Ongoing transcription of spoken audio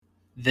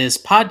This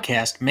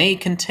podcast may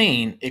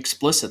contain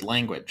explicit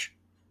language.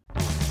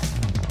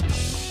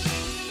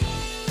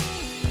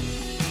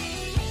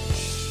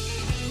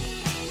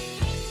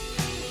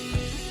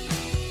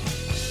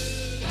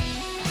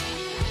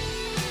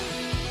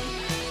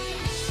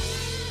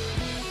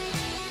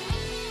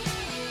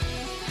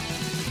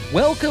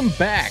 Welcome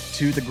back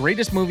to the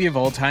Greatest Movie of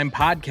All Time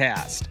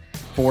podcast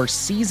for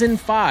Season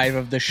 5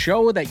 of the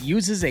show that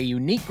uses a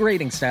unique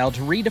grading style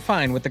to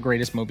redefine what the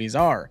greatest movies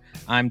are.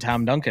 I'm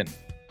Tom Duncan.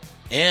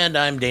 And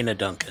I'm Dana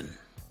Duncan.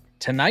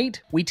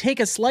 Tonight, we take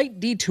a slight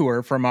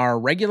detour from our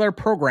regular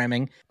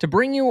programming to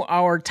bring you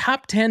our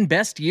top 10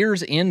 best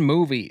years in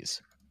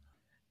movies.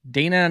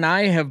 Dana and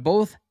I have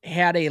both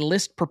had a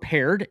list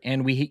prepared,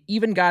 and we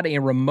even got a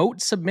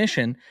remote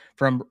submission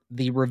from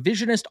the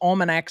Revisionist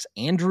Almanac's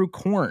Andrew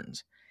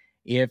Corns.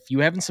 If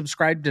you haven't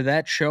subscribed to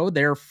that show,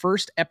 their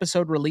first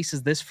episode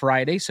releases this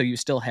Friday, so you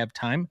still have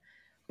time.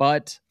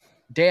 But,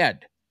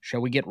 Dad,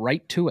 shall we get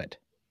right to it?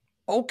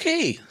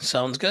 Okay,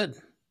 sounds good.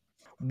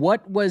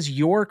 What was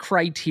your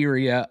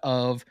criteria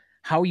of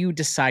how you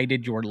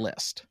decided your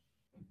list?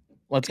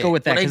 Let's go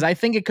with that, because I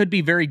think it could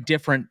be very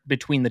different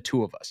between the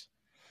two of us.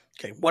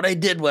 Okay, what I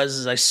did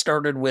was I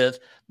started with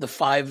the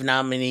 5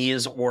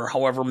 nominees or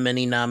however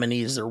many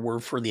nominees there were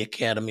for the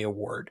Academy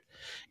Award.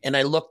 And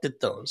I looked at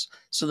those.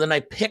 So then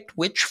I picked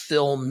which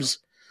films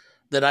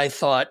that I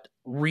thought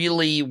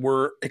really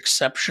were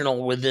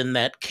exceptional within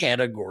that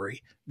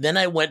category. Then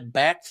I went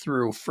back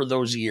through for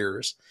those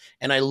years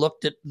and I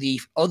looked at the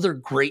other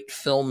great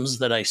films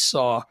that I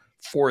saw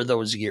for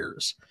those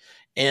years.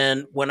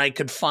 And when I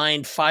could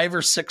find 5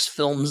 or 6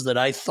 films that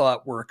I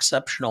thought were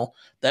exceptional,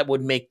 that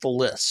would make the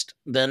list.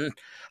 Then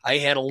I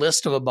had a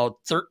list of about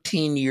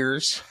 13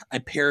 years. I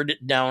pared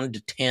it down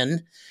to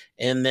 10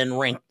 and then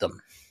ranked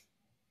them.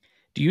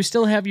 Do you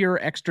still have your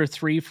extra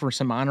 3 for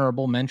some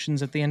honorable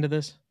mentions at the end of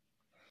this?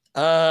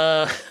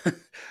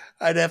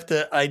 I'd have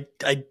to,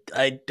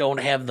 I don't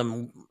have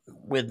them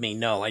with me.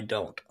 No, I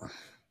don't.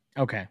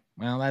 Okay.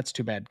 Well, that's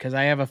too bad, because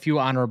I have a few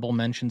honorable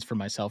mentions for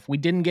myself. We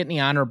didn't get any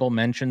honorable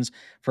mentions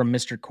from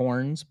Mr.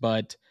 Corns,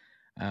 but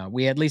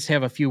we at least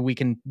have a few we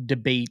can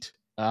debate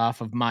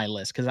off of my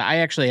list, because I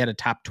actually had a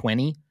top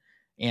 20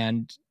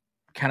 and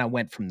kind of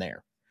went from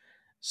there.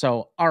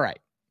 So, all right.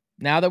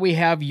 Now that we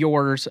have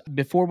yours,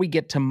 before we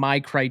get to my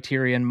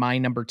criteria and my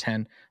number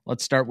 10,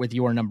 let's start with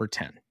your number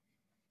 10.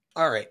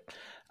 All right.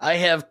 I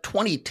have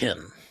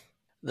 2010,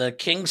 The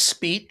King's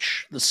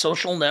Speech, The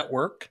Social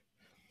Network,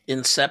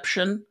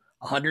 Inception,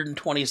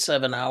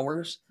 127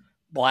 Hours,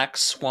 Black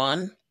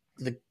Swan,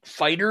 The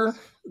Fighter,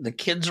 The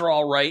Kids Are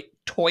All Right,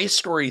 Toy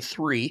Story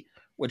 3,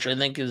 which I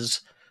think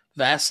is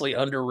vastly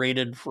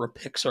underrated for a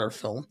Pixar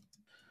film,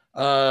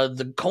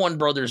 the Coen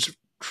Brothers'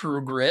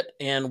 True Grit,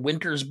 and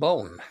Winter's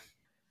Bone.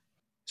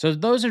 So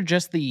those are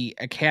just the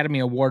Academy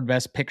Award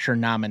Best Picture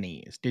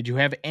nominees. Did you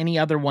have any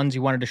other ones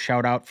you wanted to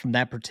shout out from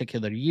that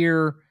particular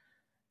year?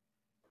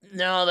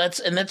 No,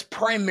 that's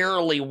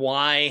primarily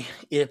why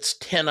it's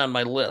 10 on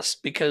my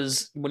list,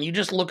 because when you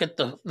just look at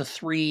the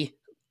three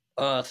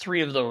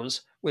of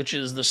those, which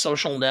is The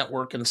Social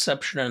Network,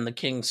 Inception, and The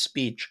King's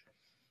Speech,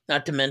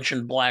 not to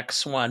mention Black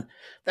Swan,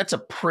 that's a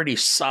pretty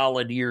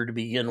solid year to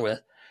begin with.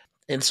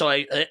 And so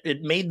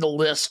it made the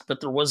list,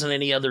 but there wasn't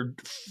any other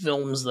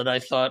films that I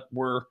thought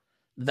were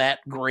that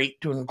great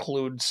to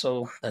include,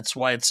 so that's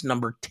why it's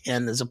number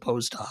 10 as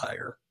opposed to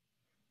higher.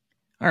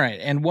 All right,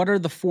 and what are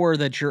the 4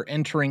 that you're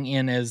entering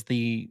in as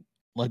the,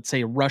 let's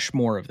say,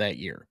 Rushmore of that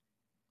year?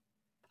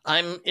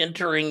 I'm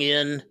entering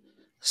in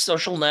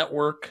Social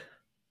Network,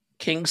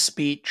 King's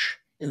Speech,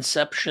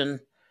 Inception,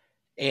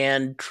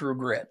 and True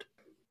Grit.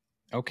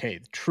 Okay,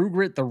 True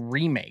Grit, the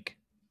remake.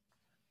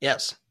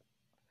 Yes.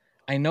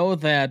 I know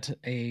that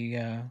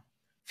a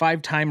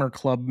 5-timer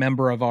club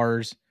member of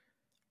ours,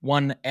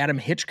 one Adam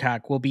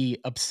Hitchcock, will be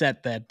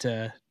upset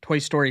that Toy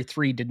Story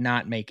 3 did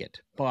not make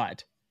it,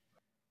 but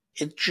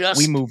it just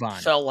we move on.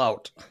 Fell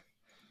out.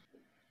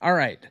 All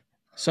right.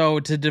 So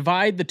to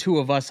divide the two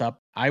of us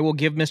up, I will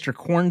give Mr.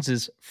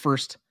 Corns'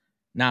 first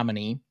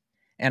nominee,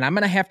 and I'm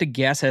going to have to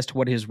guess as to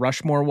what his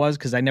Rushmore was,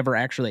 because I never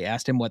actually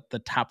asked him what the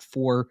top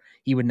 4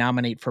 he would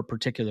nominate for a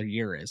particular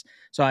year is.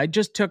 So I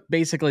just took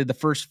basically the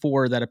first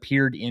 4 that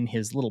appeared in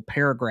his little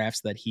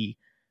paragraphs that he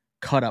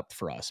cut up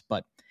for us.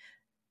 But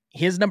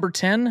his number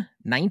 10,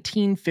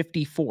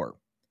 1954.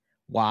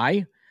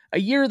 Why? A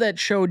year that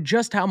showed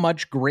just how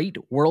much great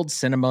world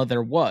cinema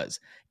there was,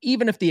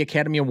 even if the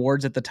Academy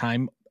Awards at the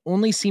time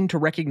only seemed to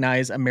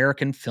recognize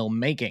American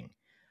filmmaking.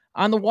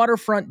 On the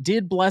Waterfront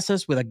did bless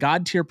us with a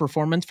god-tier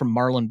performance from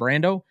Marlon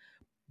Brando,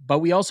 but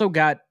we also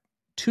got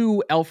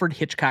 2 Alfred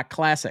Hitchcock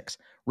classics,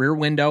 Rear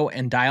Window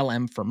and Dial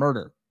M for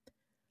Murder,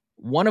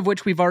 one of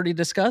which we've already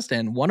discussed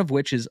and one of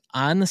which is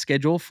on the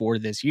schedule for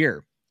this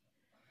year.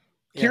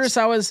 Yes.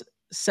 Kurosawa's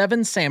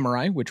 7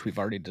 Samurai, which we've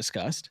already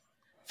discussed,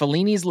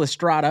 Fellini's La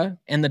Strada,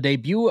 and the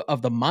debut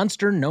of the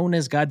monster known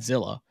as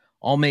Godzilla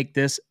all make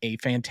this a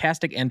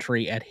fantastic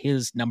entry at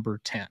his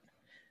number 10.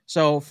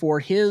 So for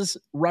his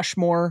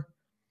Rushmore,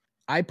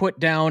 I put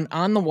down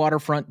On the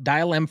Waterfront,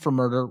 Dial M for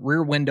Murder,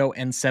 Rear Window,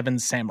 and 7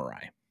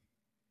 Samurai.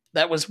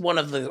 That was one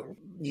of the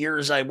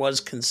years I was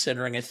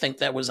considering. I think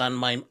that was on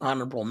my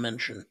honorable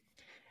mention.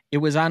 It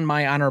was on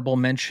my honorable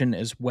mention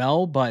as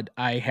well, but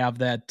I have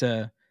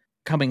that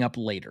coming up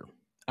later.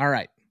 All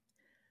right.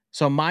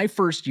 So my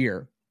first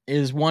year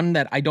is one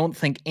that I don't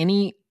think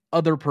any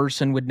other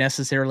person would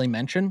necessarily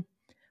mention,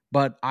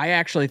 but I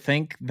actually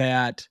think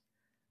that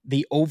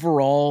the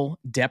overall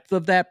depth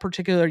of that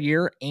particular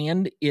year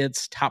and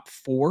its top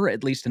four,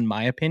 at least in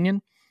my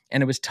opinion,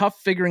 and it was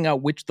tough figuring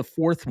out which the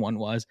fourth one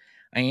was.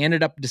 I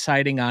ended up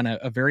deciding on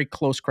a very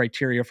close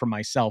criteria for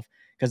myself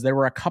because there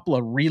were a couple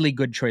of really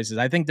good choices.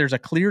 I think there's a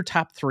clear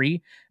top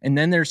three, and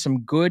then there's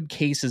some good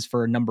cases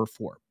for a number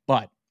four.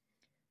 But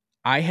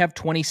I have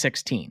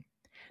 2016.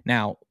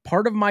 Now,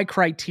 part of my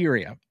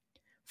criteria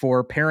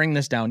for paring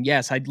this down,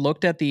 yes, I'd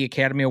looked at the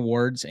Academy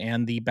Awards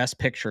and the Best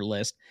Picture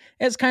list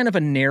as kind of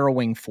a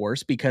narrowing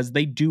force because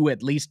they do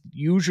at least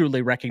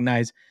usually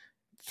recognize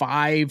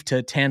 5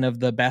 to 10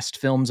 of the best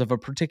films of a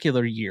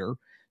particular year.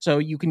 So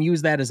you can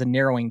use that as a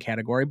narrowing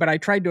category, but I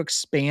tried to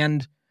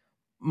expand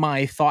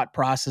my thought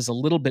process a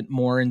little bit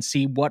more and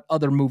see what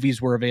other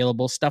movies were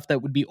available, stuff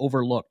that would be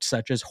overlooked,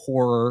 such as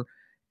horror,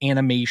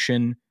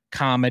 animation,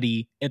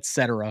 comedy,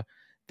 etc.,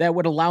 that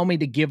would allow me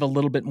to give a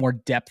little bit more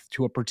depth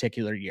to a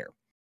particular year.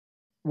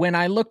 When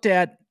I looked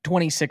at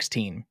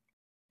 2016,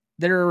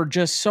 there are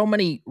just so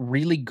many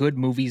really good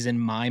movies in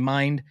my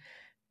mind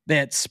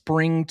that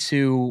spring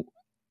to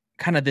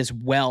kind of this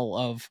well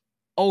of,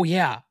 oh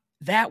yeah,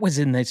 that was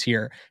in this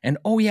year. And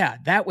oh yeah,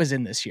 that was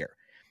in this year.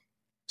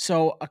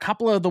 So a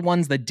couple of the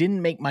ones that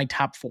didn't make my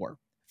top four,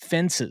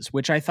 Fences,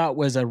 which I thought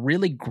was a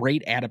really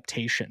great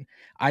adaptation.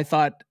 I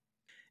thought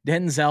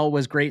Denzel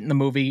was great in the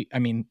movie. I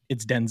mean,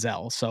 it's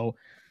Denzel. So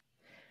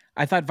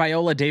I thought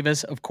Viola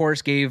Davis, of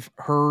course, gave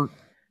her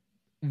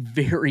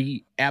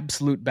very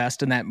absolute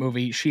best in that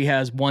movie. She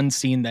has one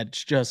scene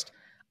that's just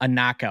a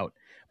knockout.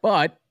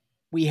 But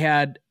we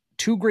had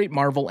two great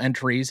Marvel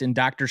entries in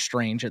Doctor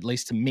Strange, at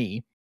least to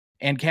me,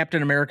 and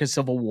Captain America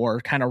Civil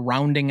War, kind of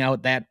rounding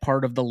out that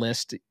part of the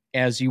list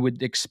as you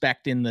would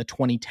expect in the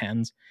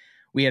 2010s.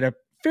 We had a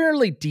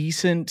fairly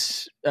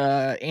decent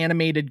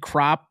animated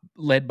crop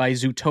led by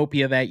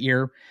Zootopia that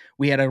year.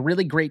 We had a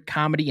really great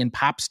comedy in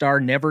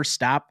Popstar, Never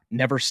Stop,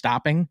 Never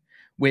Stopping,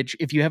 which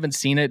if you haven't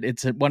seen it,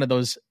 it's one of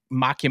those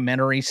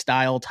mockumentary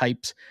style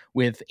types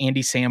with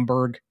Andy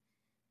Samberg.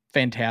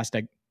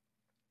 Fantastic.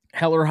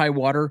 Hell or High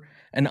Water,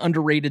 an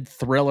underrated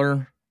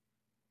thriller.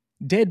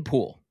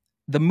 Deadpool,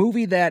 the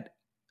movie that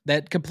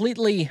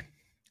completely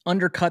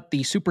undercut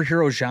the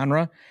superhero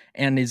genre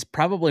and is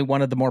probably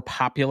one of the more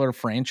popular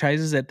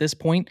franchises at this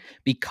point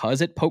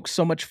because it pokes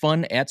so much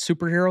fun at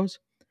superheroes.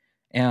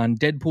 And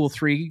Deadpool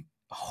 3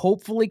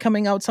 hopefully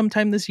coming out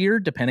sometime this year,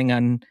 depending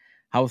on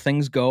how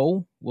things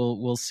go.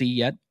 We'll see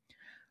yet.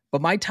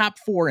 But my top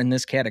four in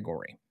this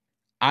category,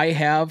 I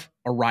have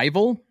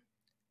Arrival,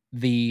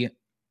 the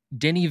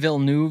Denis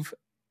Villeneuve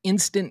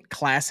instant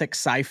classic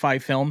sci-fi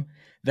film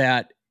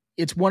that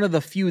it's one of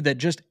the few that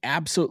just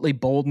absolutely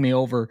bowled me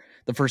over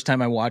the first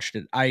time I watched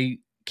it. I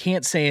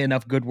can't say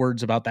enough good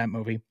words about that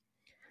movie.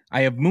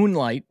 I have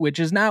Moonlight, which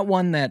is not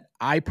one that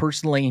I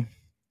personally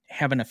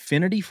have an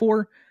affinity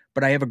for,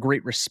 but I have a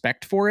great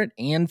respect for it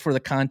and for the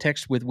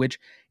context with which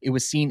it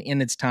was seen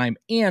in its time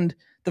and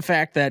the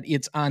fact that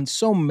it's on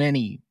so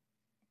many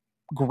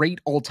great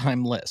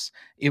all-time lists.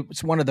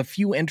 It's one of the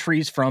few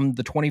entries from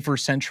the 21st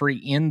century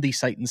in the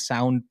Sight and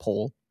Sound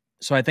poll,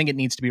 so I think it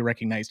needs to be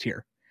recognized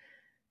here.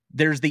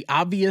 There's the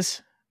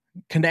obvious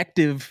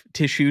connective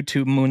tissue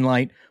to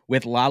Moonlight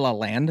with La La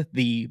Land,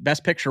 the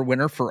Best Picture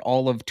winner for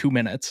all of 2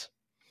 minutes,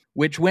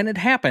 which when it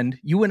happened,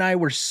 you and I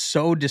were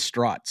so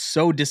distraught,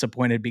 so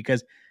disappointed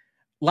because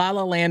La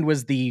La Land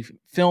was the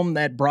film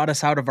that brought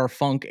us out of our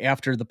funk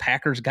after the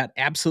Packers got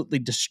absolutely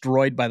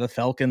destroyed by the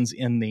Falcons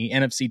in the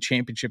NFC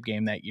Championship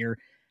game that year.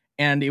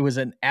 And it was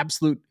an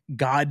absolute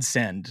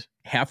godsend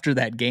after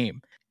that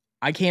game.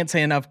 I can't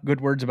say enough good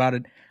words about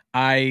it.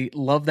 I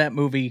love that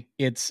movie.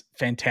 It's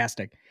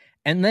fantastic.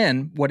 And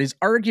then what is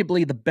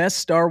arguably the best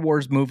Star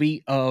Wars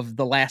movie of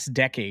the last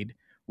decade,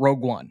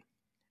 Rogue One.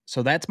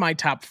 So that's my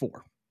top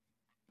four.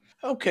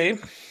 Okay.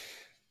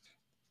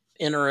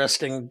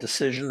 Interesting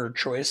decision or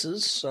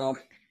choices. So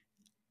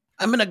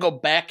I'm going to go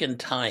back in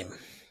time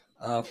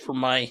for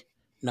my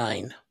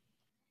 9.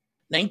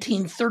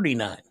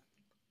 1939.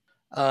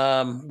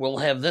 We'll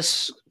have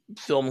this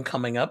film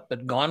coming up,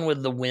 but Gone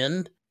with the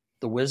Wind,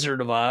 The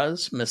Wizard of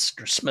Oz,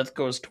 Mr. Smith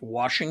Goes to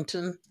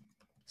Washington,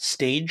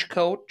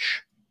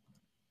 Stagecoach,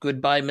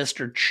 Goodbye,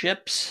 Mr.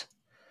 Chips,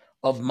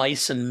 Of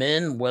Mice and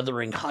Men,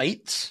 Wuthering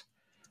Heights,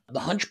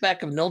 The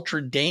Hunchback of Notre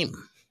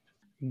Dame,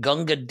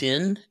 Gunga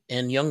Din,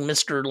 and Young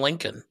Mr.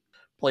 Lincoln,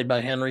 played by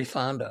Henry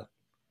Fonda.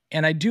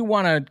 And I do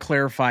want to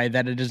clarify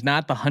that it is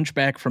not the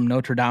Hunchback from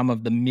Notre Dame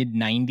of the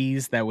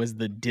mid-90s. That was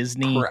the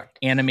Disney Correct.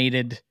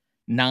 Animated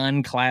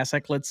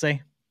non-classic, let's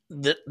say.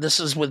 This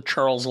is with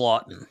Charles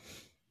Laughton.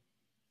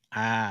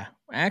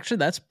 Actually,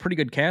 that's pretty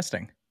good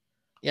casting.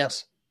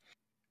 Yes.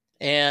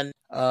 And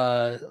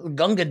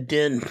Gunga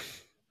Din,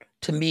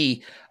 to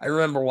me, I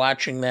remember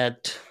watching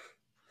that,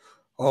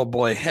 Oh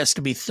boy, it has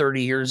to be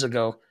 30 years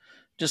ago.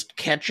 Just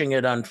catching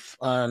it on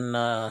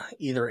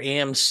either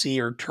AMC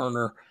or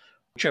Turner,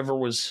 whichever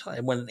was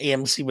when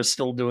AMC was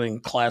still doing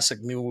classic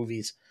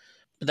movies.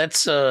 But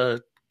that's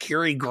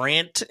Cary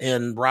Grant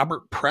and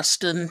Robert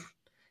Preston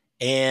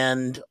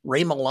and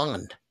Ray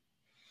Milland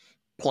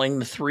playing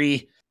the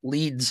three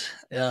leads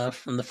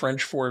from the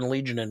French Foreign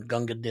Legion in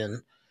Gunga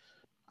Din.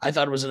 I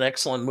thought it was an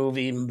excellent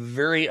movie,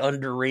 very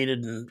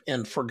underrated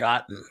and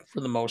forgotten for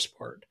the most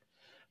part.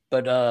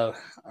 But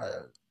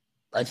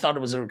I thought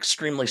it was an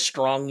extremely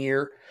strong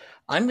year.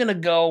 I'm going to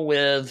go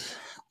with,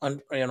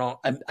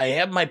 I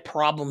have my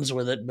problems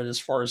with it, but as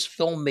far as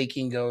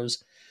filmmaking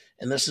goes,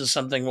 and this is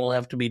something we'll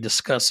have to be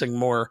discussing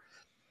more,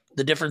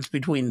 the difference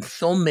between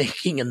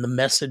filmmaking and the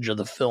message of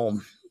the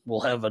film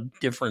will have a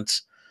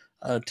difference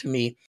to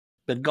me.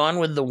 But Gone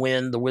with the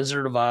Wind, The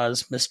Wizard of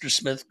Oz, Mr.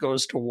 Smith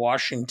Goes to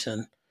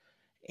Washington,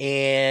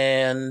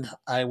 and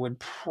I would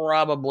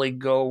probably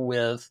go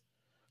with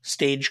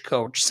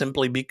Stagecoach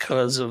simply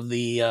because of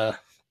the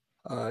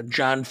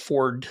John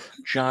Ford,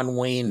 John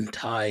Wayne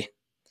tie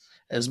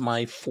as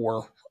my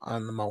 4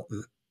 on the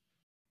mountain.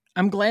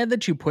 I'm glad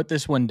that you put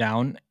this one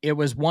down. It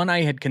was one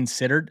I had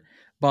considered,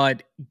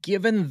 but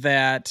given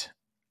that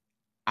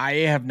I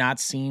have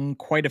not seen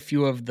quite a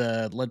few of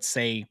the, let's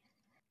say,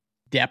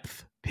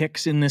 depth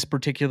picks in this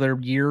particular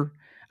year.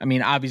 I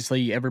mean,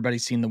 obviously,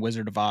 everybody's seen The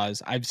Wizard of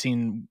Oz. I've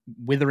seen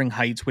Wuthering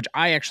Heights, which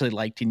I actually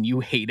liked and you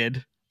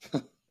hated.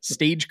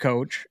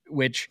 Stagecoach,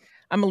 which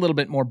I'm a little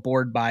bit more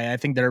bored by. I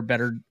think there are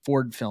better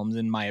Ford films,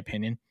 in my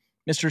opinion.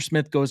 Mr.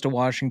 Smith Goes to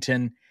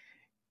Washington.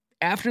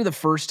 After the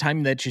first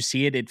time that you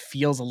see it, it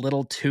feels a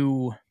little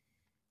too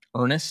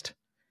earnest,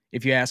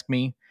 if you ask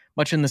me.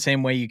 Much in the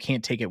same way You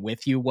Can't Take It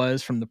With You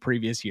was from the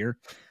previous year.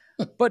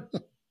 But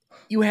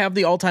you have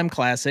the all-time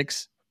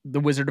classics, The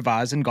Wizard of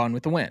Oz and Gone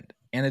with the Wind.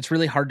 And it's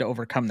really hard to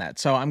overcome that.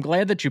 So I'm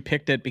glad that you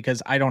picked it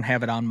because I don't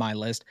have it on my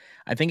list.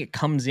 I think it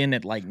comes in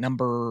at like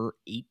number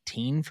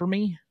 18 for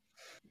me.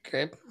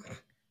 Okay.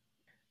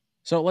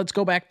 So let's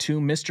go back to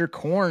Mr.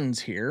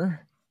 Corns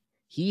here.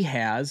 He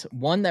has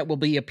one that will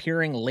be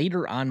appearing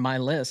later on my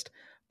list,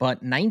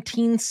 but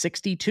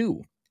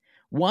 1962.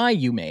 Why,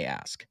 you may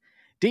ask?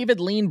 David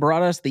Lean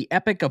brought us the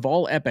epic of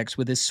all epics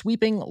with his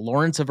sweeping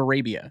Lawrence of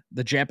Arabia.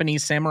 The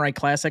Japanese samurai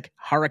classic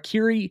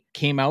Harakiri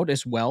came out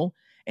as well,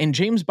 and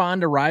James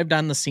Bond arrived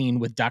on the scene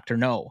with Dr.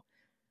 No.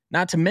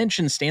 Not to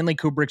mention Stanley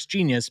Kubrick's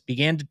genius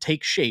began to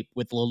take shape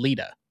with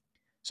Lolita.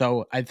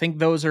 So I think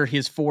those are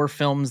his 4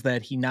 films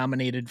that he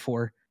nominated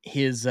for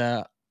his,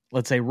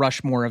 let's say,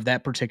 Rushmore of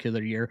that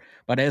particular year.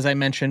 But as I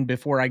mentioned,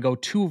 before I go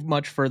too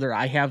much further,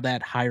 I have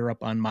that higher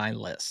up on my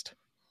list.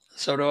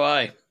 So do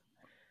I.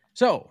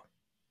 So,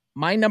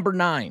 my number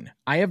 9,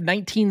 I have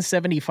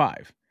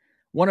 1975.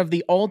 One of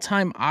the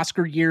all-time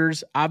Oscar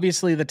years.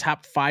 Obviously, the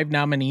top 5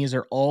 nominees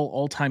are all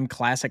all-time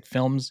classic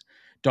films.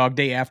 Dog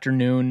Day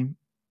Afternoon,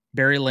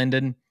 Barry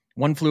Lyndon,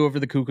 One Flew Over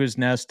the Cuckoo's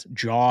Nest,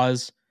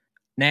 Jaws,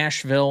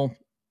 Nashville.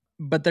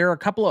 But there are a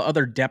couple of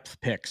other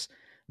depth picks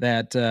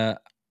that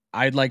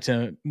I'd like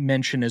to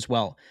mention as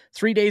well.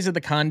 3 Days of the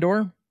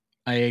Condor,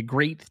 a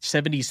great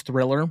 70s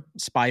thriller,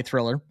 spy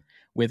thriller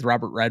with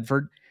Robert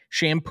Redford.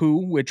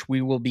 Shampoo, which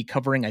we will be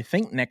covering, I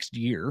think, next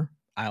year.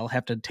 I'll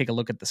have to take a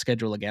look at the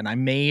schedule again. I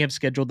may have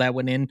scheduled that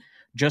one in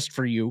just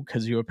for you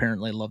because you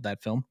apparently love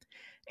that film.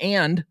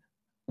 And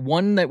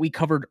one that we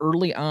covered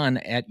early on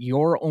at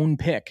your own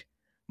pick,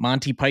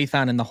 Monty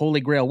Python and the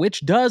Holy Grail,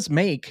 which does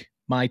make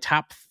my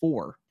top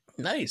 4.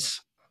 Nice.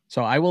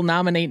 So I will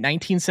nominate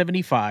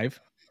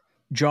 1975.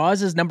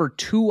 Jaws is number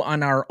 2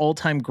 on our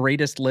all-time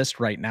greatest list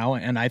right now,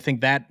 and I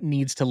think that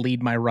needs to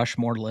lead my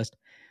Rushmore list.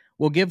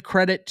 We'll give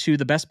credit to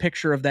the best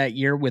picture of that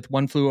year with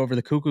One Flew Over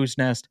the Cuckoo's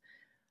Nest,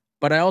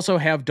 but I also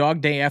have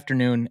Dog Day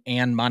Afternoon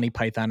and Monty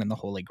Python and the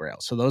Holy Grail.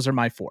 So those are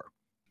my 4.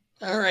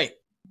 All right.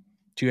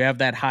 Do you have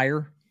that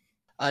higher?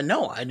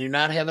 No, I do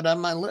not have it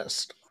on my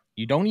list.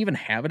 You don't even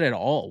have it at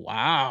all.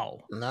 Wow.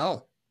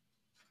 No.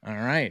 All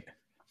right.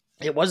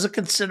 It was a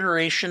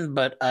consideration,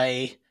 but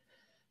I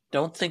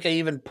don't think I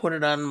even put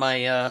it on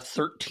my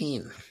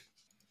 13.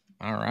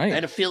 All right. I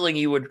had a feeling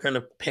you were going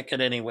to pick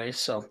it anyway,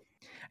 so.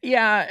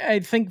 Yeah,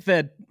 I think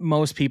that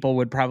most people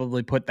would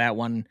probably put that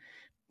one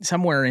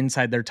somewhere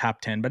inside their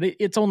top 10, but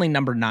it's only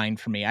number 9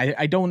 for me.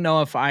 I don't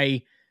know if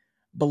I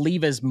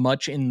believe as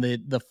much in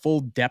the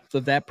full depth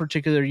of that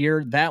particular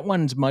year. That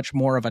one's much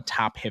more of a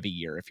top heavy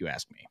year, if you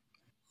ask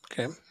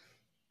me.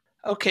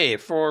 Okay,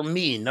 for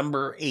me,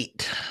 number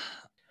 8.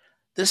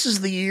 This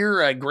is the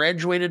year I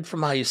graduated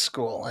from high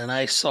school, and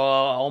I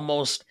saw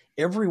almost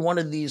every one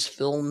of these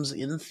films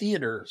in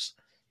theaters,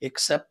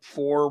 except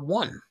for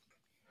one.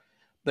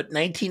 But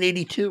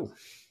 1982.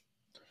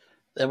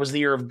 That was the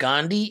year of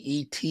Gandhi,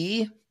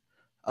 E.T.,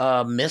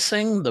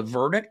 Missing, The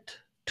Verdict,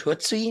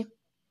 Tootsie,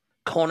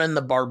 Conan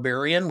the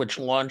Barbarian, which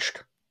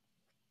launched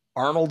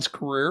Arnold's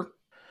career,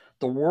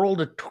 The World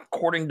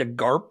According to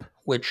Garp,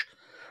 which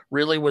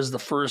really was the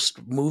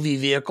first movie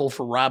vehicle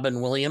for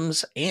Robin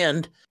Williams,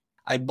 and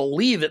I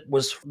believe it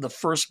was the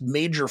first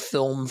major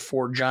film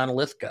for John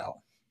Lithgow.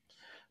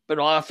 An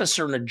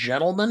Officer and a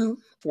Gentleman,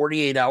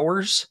 48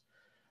 Hours,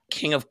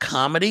 King of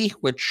Comedy,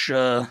 which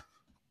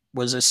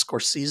was a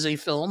Scorsese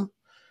film,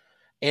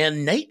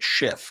 and Night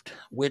Shift,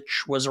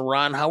 which was a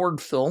Ron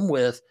Howard film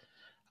with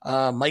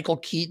Michael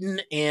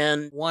Keaton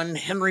and one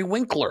Henry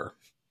Winkler,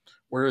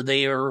 where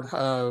they are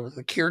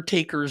the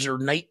caretakers or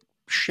night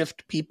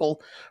shift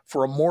people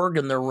for a morgue,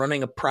 and they're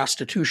running a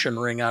prostitution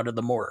ring out of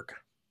the morgue.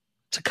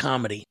 It's a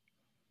comedy.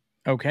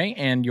 Okay,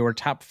 and your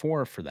top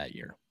 4 for that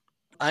year?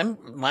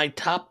 My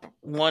top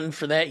one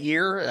for that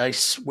year, I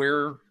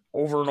swear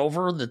over and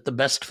over that the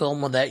best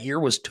film of that year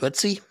was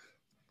Tootsie.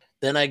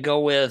 Then I go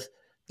with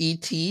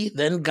E.T.,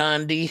 then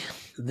Gandhi,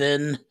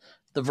 then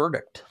The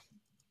Verdict.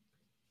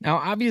 Now,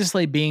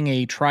 obviously, being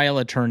a trial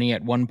attorney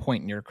at one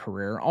point in your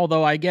career,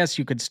 although I guess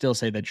you could still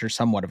say that you're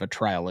somewhat of a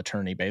trial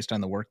attorney based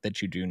on the work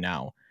that you do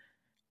now,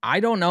 I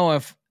don't know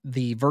if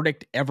The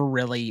Verdict ever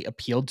really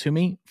appealed to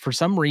me. For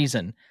some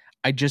reason,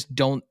 I just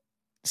don't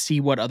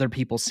see what other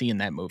people see in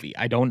that movie.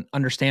 I don't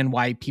understand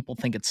why people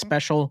think it's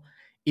special.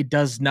 It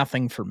does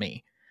nothing for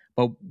me.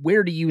 But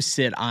where do you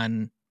sit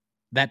on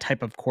that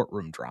type of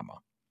courtroom drama?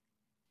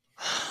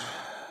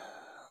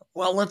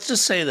 Well, let's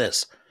just say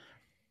this.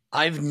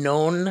 I've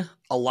known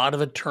a lot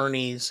of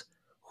attorneys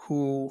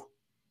who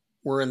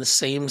were in the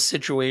same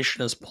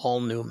situation as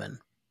Paul Newman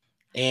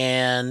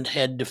and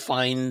had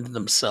defined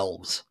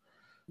themselves,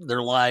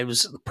 their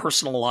lives,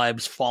 personal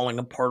lives falling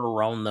apart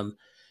around them.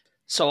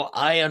 So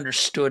I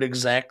understood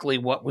exactly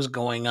what was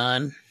going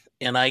on,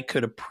 and I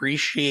could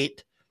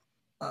appreciate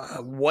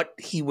what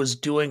he was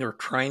doing or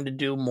trying to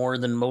do more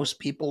than most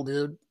people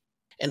did.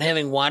 And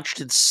having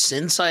watched it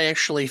since I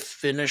actually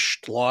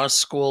finished law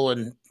school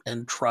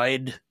and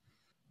tried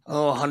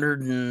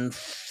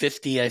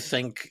 150, I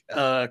think,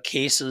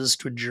 cases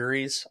to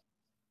juries,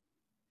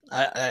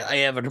 I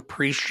have an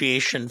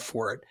appreciation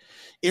for it.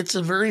 It's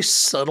a very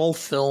subtle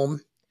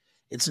film.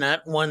 It's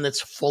not one that's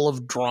full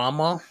of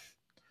drama,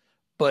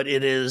 but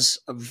it is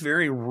a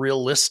very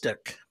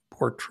realistic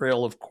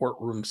portrayal of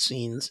courtroom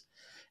scenes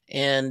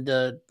and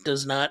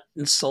does not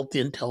insult the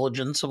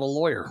intelligence of a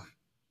lawyer.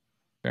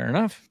 Fair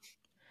enough.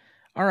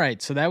 All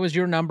right, so that was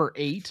your number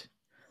 8.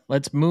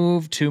 Let's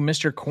move to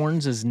Mr.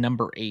 Corns'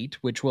 number 8,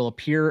 which will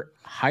appear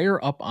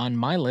higher up on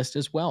my list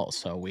as well.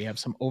 So we have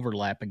some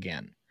overlap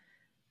again.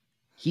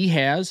 He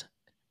has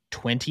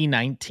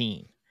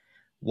 2019.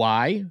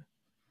 Why?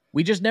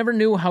 We just never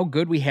knew how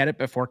good we had it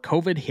before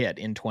COVID hit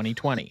in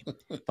 2020.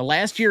 The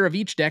last year of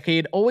each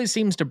decade always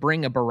seems to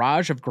bring a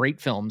barrage of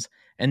great films,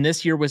 and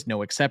this year was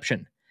no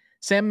exception.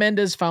 Sam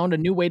Mendes found a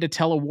new way to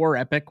tell a war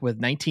epic with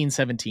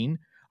 1917.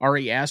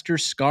 Ari Aster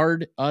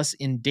scarred us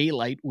in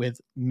Daylight with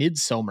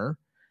Midsommar.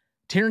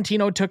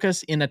 Tarantino took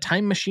us in a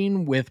time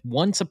machine with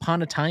Once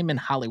Upon a Time in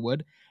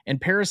Hollywood,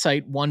 and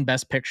Parasite won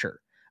Best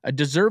Picture, a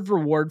deserved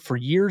reward for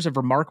years of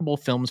remarkable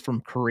films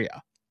from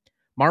Korea.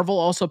 Marvel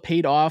also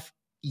paid off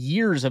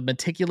years of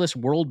meticulous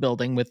world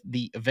building with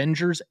The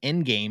Avengers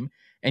Endgame,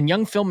 and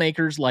young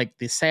filmmakers like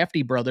the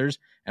Safdie brothers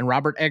and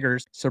Robert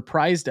Eggers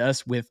surprised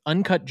us with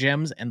Uncut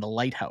Gems and The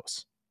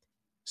Lighthouse.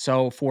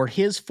 So for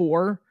his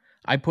 4,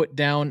 I put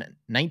down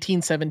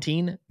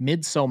 1917,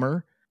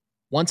 Midsommar,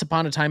 Once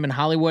Upon a Time in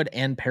Hollywood,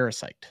 and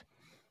Parasite.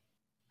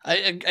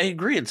 I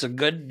agree. It's a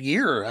good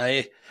year.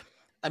 I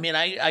mean,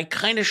 I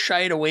kind of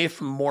shied away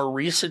from more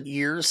recent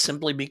years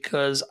simply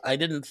because I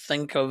didn't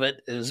think of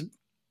it as,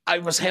 I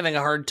was having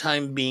a hard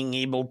time being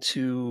able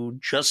to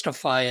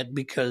justify it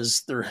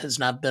because there has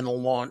not been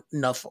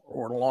enough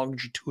or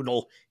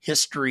longitudinal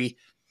history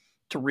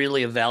to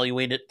really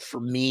evaluate it for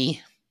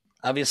me.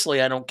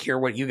 Obviously, I don't care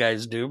what you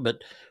guys do,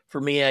 but for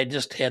me, I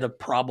just had a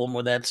problem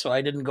with that, so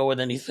I didn't go with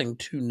anything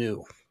too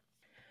new.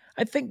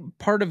 I think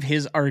part of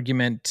his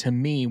argument to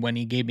me when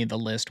he gave me the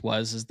list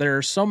is there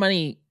are so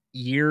many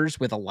years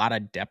with a lot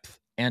of depth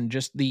and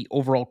just the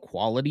overall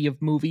quality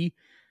of movie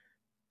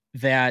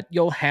that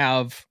you'll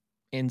have,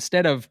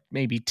 instead of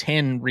maybe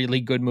 10 really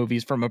good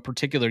movies from a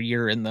particular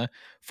year in the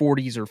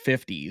 40s or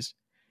 50s,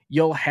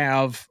 you'll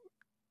have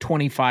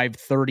 25,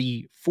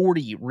 30,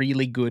 40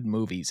 really good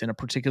movies in a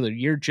particular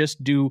year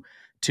just due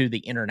to the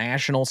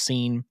international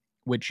scene,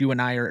 which you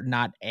and I are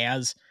not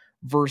as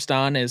versed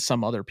on as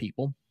some other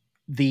people.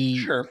 The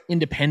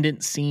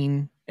independent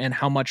scene and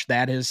how much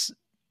that has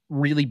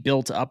really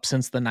built up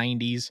since the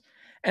 90s.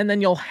 And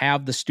then you'll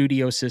have the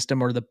studio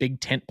system or the big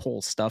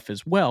tentpole stuff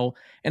as well.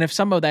 And if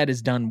some of that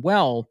is done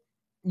well,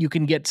 you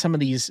can get some of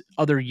these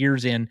other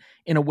years in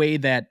a way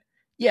that,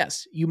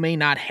 yes, you may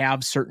not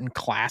have certain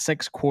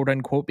classics, quote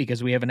unquote,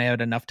 because we haven't had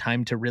enough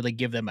time to really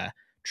give them a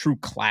true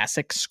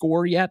classic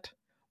score yet.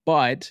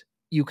 But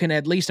you can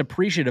at least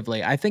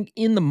appreciatively, I think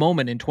in the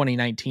moment in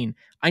 2019,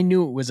 I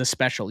knew it was a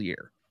special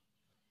year.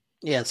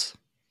 Yes.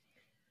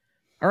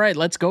 All right,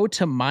 let's go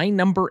to my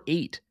number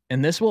 8.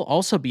 And this will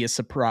also be a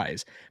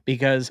surprise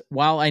because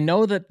while I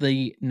know that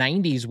the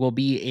 90s will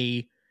be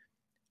a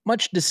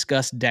much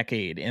discussed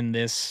decade in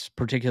this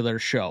particular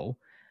show,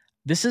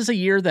 this is a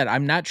year that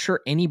I'm not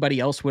sure anybody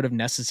else would have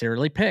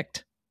necessarily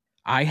picked.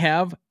 I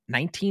have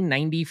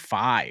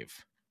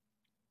 1995.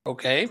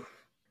 Okay.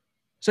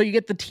 So you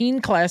get the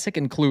teen classic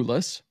in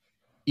Clueless,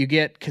 You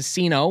get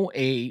Casino,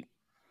 a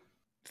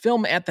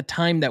film at the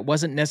time that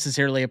wasn't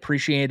necessarily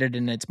appreciated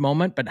in its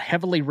moment, but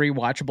heavily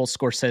rewatchable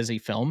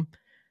Scorsese film.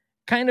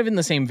 Kind of in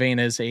the same vein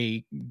as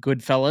a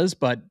Goodfellas,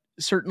 but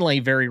certainly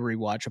very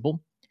rewatchable.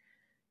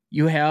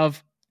 You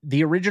have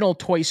the original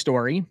Toy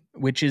Story,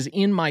 which is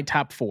in my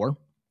top 4.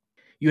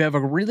 You have a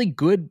really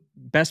good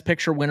Best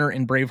Picture winner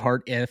in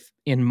Braveheart, if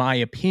in my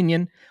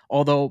opinion,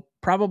 although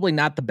probably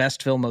not the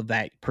best film of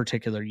that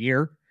particular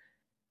year.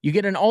 You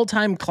get an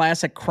all-time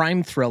classic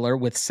crime thriller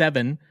with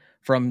Seven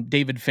from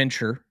David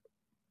Fincher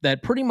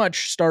that pretty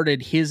much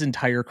started his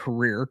entire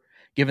career,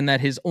 given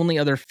that his only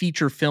other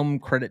feature film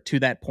credit to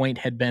that point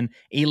had been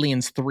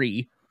Aliens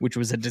 3, which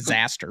was a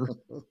disaster.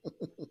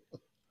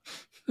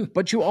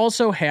 But you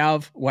also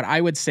have what I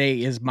would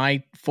say is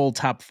my full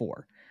top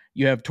 4.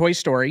 You have Toy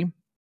Story,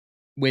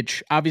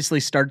 which obviously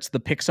starts the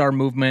Pixar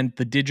movement,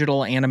 the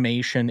digital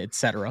animation,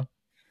 etc.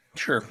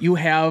 Sure. You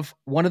have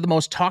one of the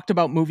most talked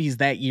about movies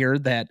that year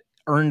that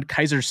earned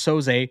Kaiser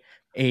Soze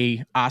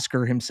a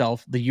Oscar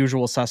himself, The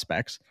Usual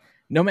Suspects.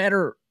 No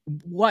matter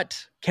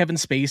what Kevin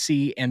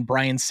Spacey and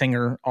Bryan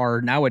Singer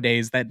are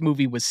nowadays, that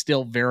movie was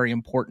still very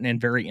important and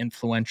very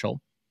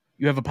influential.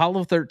 You have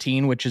Apollo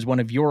 13, which is one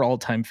of your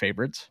all-time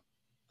favorites.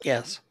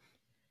 Yes.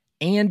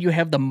 And you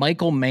have the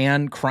Michael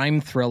Mann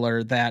crime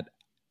thriller that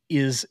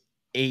is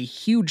a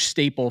huge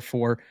staple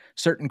for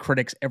certain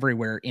critics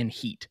everywhere in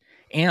Heat,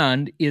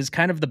 and is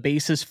kind of the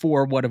basis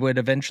for what would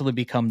eventually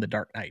become The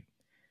Dark Knight.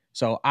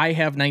 So I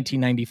have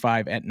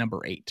 1995 at number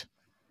 8.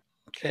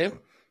 Okay.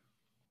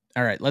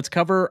 All right, let's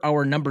cover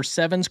our number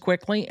 7s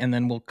quickly, and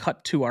then we'll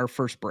cut to our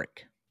first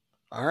break.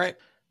 All right.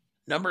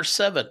 Number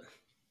 7,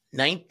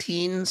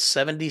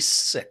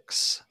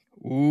 1976.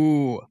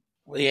 Ooh.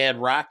 We had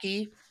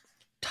Rocky,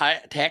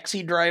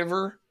 Taxi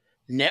Driver,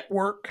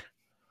 Network,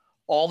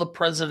 All the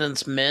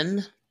President's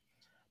Men,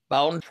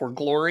 Bound for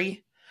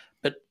Glory,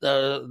 but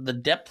the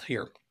depth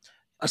here.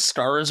 A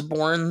Star is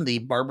Born, the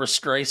Barbra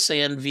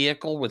Streisand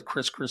vehicle with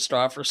Chris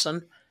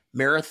Christopherson,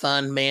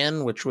 Marathon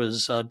Man, which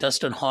was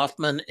Dustin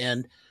Hoffman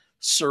and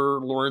Sir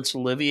Laurence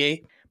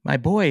Olivier. My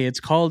boy, it's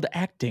called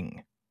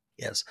acting.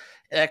 Yes.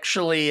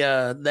 Actually,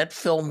 that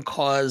film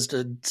caused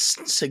a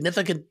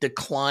significant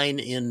decline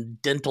in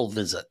dental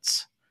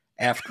visits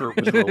after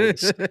it was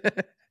released.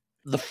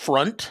 The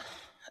Front,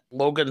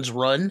 Logan's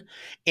Run,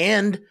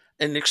 and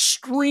an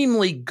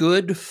extremely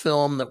good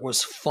film that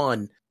was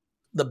fun,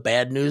 The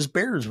Bad News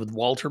Bears with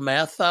Walter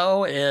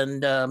Matthau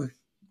and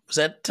was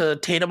that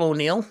Tatum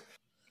O'Neal?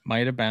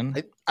 Might have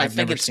been. I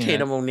think it's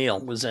Tatum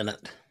O'Neal was in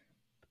it.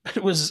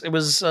 It was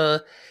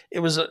a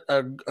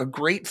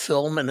great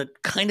film, and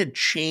it kind of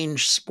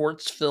changed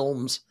sports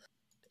films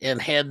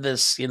and had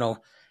this,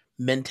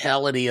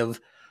 mentality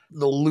of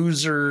the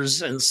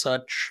losers and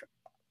such.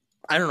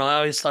 I don't know. I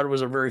always thought it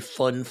was a very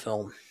fun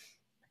film.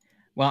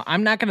 Well,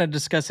 I'm not going to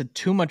discuss it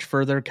too much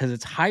further because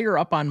it's higher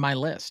up on my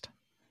list.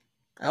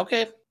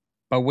 Okay.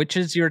 But which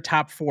is your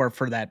top 4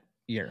 for that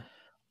year?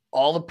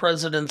 All the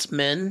President's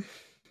Men,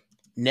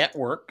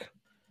 Network,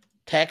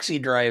 Taxi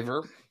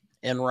Driver,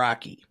 and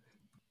Rocky.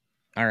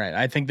 All right.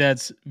 I think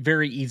that's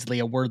very easily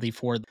a worthy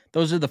 4.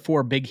 Those are the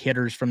 4 big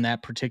hitters from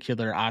that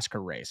particular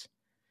Oscar race.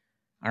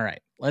 All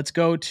right. Let's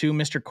go to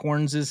Mr.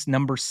 Corns'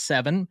 number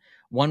 7,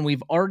 one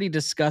we've already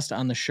discussed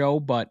on the show,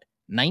 but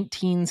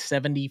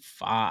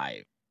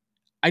 1975.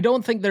 I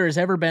don't think there has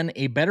ever been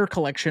a better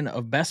collection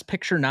of Best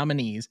Picture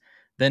nominees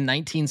than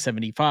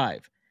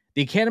 1975.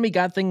 The Academy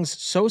got things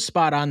so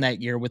spot on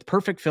that year with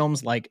perfect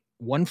films like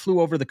One Flew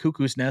Over the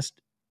Cuckoo's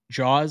Nest,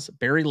 Jaws,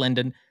 Barry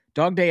Lyndon,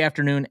 Dog Day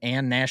Afternoon,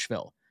 and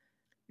Nashville.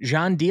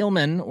 Jeanne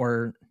Dielman,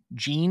 or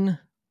Jeanne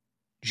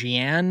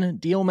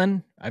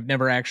Dielman, I've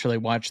never actually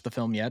watched the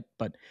film yet,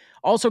 but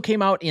also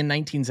came out in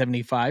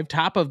 1975,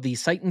 top of the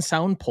Sight and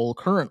Sound poll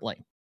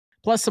currently.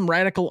 Plus some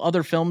radical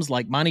other films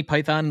like Monty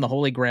Python and the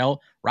Holy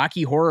Grail,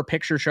 Rocky Horror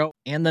Picture Show,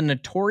 and the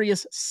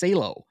notorious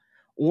Salo,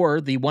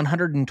 or the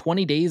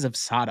 120 Days of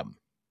Sodom.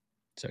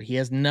 So he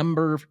has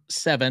number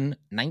 7,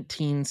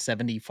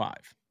 1975.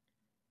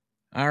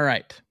 All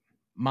right.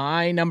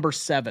 My number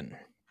 7.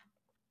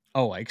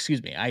 Oh,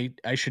 excuse me.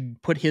 I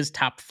should put his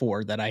top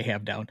 4 that I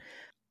have down.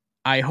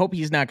 I hope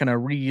he's not going to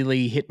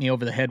really hit me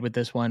over the head with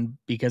this one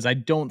because I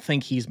don't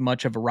think he's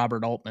much of a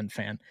Robert Altman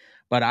fan.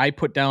 But I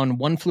put down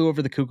One Flew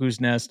Over the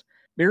Cuckoo's Nest,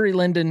 Barry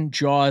Lyndon,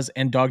 Jaws,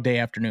 and Dog Day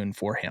Afternoon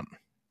for him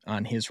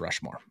on his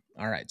Rushmore.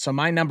 All right. So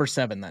my number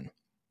 7 then.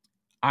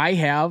 I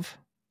have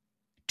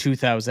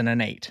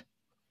 2008.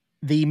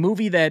 The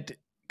movie that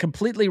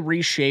completely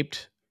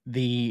reshaped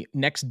the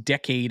next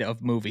decade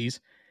of movies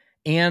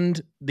and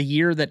the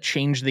year that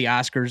changed the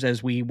Oscars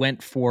as we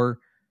went for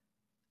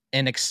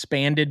an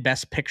expanded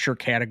Best Picture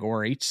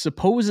category,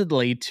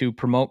 supposedly to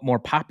promote more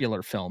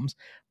popular films,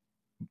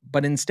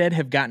 but instead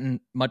have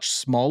gotten much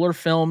smaller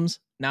films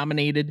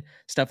nominated,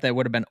 stuff that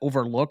would have been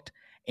overlooked.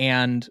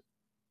 And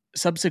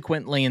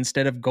subsequently,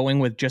 instead of going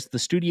with just the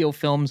studio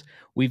films,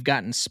 we've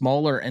gotten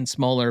smaller and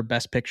smaller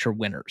Best Picture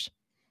winners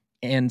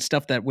and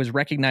stuff that was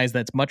recognized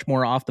that's much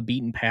more off the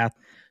beaten path,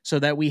 so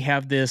that we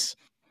have this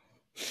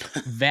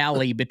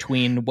valley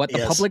between what the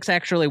Yes. public's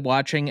actually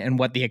watching and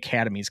what the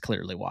Academy's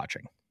clearly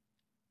watching.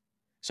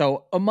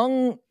 So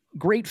among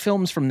great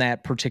films from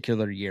that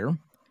particular year,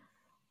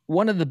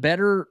 one of the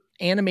better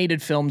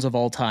animated films of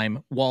all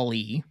time,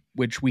 WALL-E,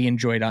 which we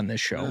enjoyed on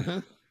this show. Mm-hmm.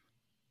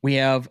 We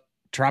have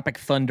Tropic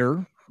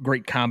Thunder,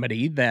 great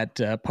comedy that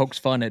pokes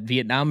fun at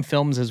Vietnam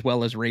films as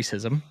well as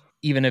racism,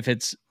 even if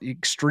it's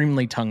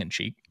extremely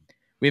tongue-in-cheek.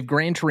 We have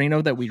Gran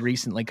Torino that we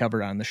recently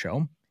covered on the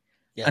show.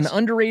 Yes. An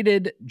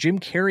underrated Jim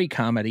Carrey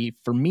comedy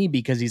for me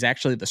because he's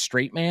actually the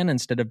straight man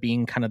instead of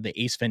being kind of the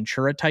Ace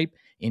Ventura type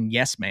in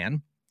Yes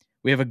Man.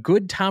 We have a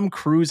good Tom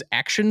Cruise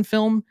action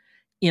film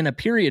in a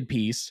period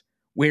piece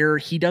where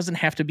he doesn't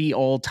have to be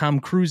all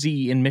Tom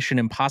Cruise-y in Mission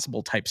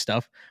Impossible type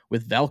stuff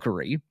with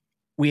Valkyrie.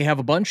 We have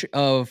a bunch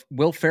of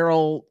Will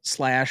Ferrell /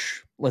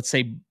 let's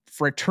say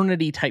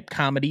fraternity type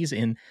comedies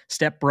in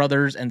Step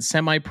Brothers and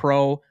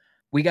Semi-Pro.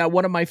 We got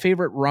one of my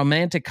favorite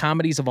romantic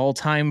comedies of all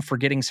time,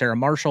 Forgetting Sarah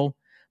Marshall.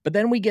 But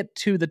then we get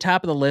to the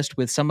top of the list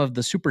with some of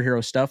the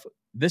superhero stuff.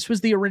 This was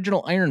the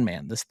original Iron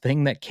Man, this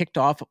thing that kicked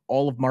off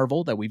all of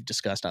Marvel that we've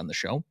discussed on the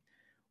show.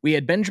 We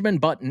had Benjamin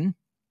Button,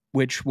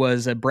 which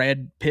was a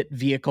Brad Pitt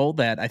vehicle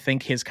that I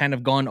think has kind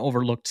of gone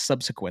overlooked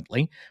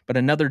subsequently, but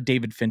another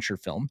David Fincher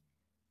film.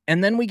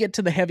 And then we get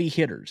to the heavy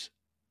hitters.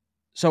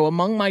 So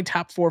among my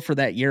top 4 for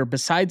that year,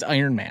 besides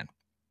Iron Man,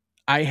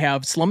 I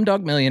have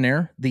Slumdog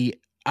Millionaire, the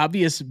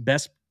obvious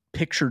best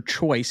picture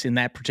choice in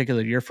that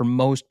particular year for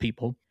most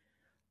people.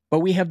 But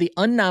we have the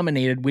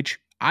unnominated, which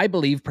I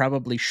believe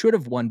probably should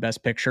have won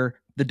Best Picture,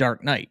 The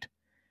Dark Knight.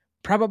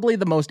 Probably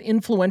the most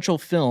influential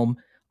film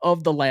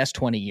of the last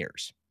 20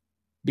 years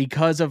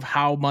because of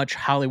how much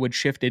Hollywood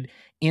shifted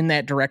in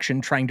that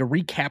direction, trying to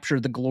recapture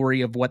the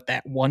glory of what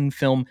that one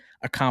film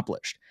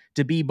accomplished,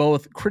 to be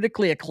both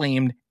critically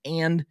acclaimed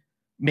and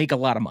make a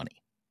lot of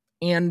money,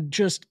 and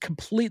just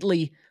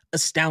completely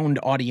astound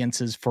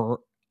audiences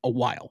for a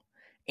while.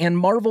 And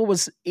Marvel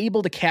was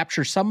able to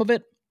capture some of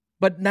it,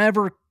 but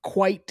never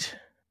quite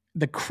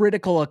the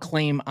critical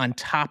acclaim on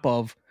top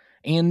of,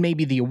 and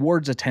maybe the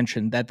awards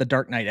attention that The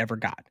Dark Knight ever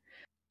got.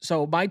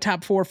 So my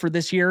top 4 for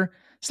this year,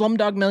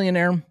 Slumdog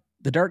Millionaire,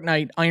 The Dark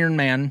Knight, Iron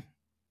Man,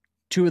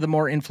 2 of the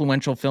more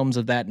influential films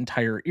of that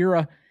entire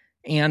era.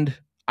 And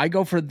I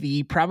go for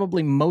the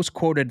probably most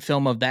quoted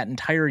film of that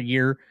entire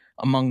year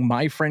among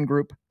my friend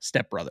group,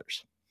 Step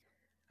Brothers.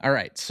 All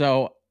right,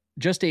 so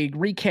just a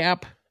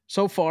recap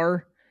so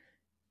far.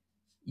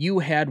 You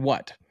had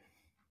what?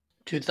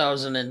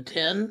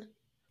 2010,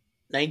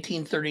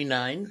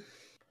 1939,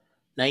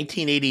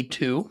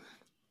 1982,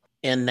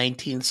 and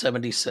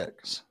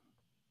 1976.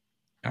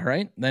 All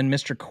right. Then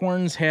Mr.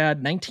 Corns had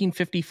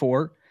 1954,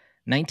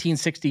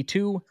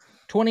 1962,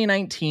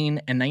 2019,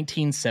 and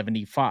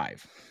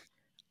 1975.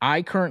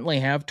 I currently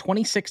have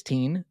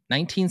 2016,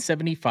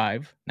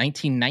 1975,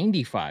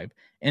 1995,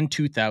 and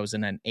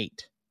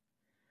 2008.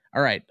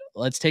 All right.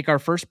 Let's take our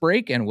first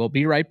break, and we'll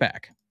be right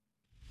back.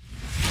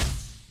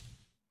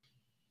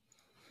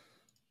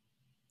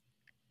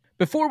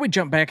 Before we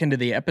jump back into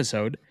the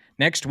episode,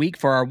 next week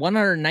for our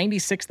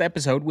 196th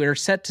episode, we are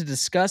set to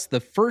discuss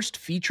the first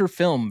feature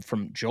film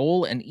from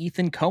Joel and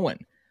Ethan Coen,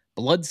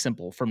 Blood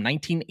Simple from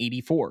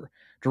 1984,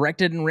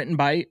 directed and written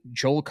by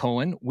Joel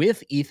Coen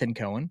with Ethan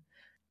Coen,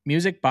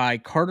 music by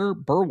Carter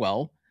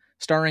Burwell,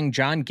 starring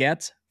John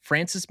Getz,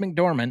 Frances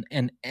McDormand,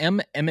 and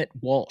M. Emmett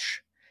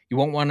Walsh. You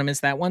won't want to miss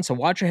that one, so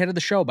watch ahead of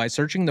the show by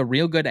searching the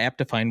Real Good app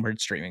to find where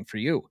it's streaming for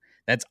you.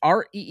 That's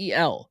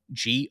REELGOOD.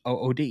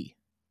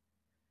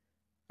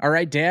 All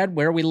right, Dad,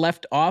 where we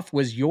left off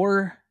was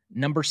your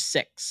number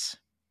 6.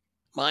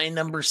 My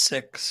number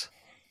 6,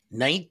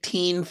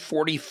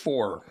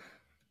 1944.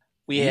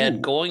 We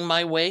had Going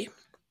My Way,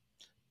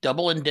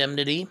 Double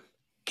Indemnity,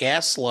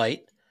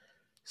 Gaslight,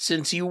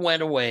 Since You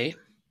Went Away,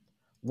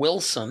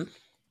 Wilson,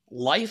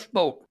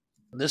 Lifeboat,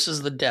 This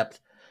Is the Depth,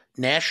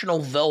 National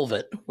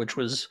Velvet, which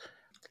was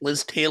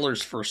Liz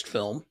Taylor's first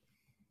film,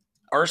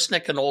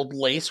 Arsenic and Old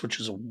Lace, which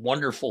is a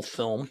wonderful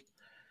film,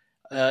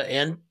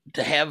 and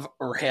To Have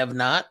or Have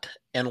Not,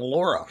 and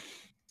Laura.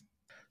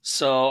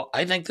 So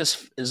I think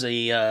this is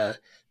a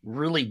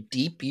really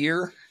deep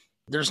year.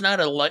 There's not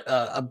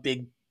a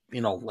big,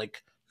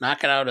 like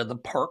knock it out of the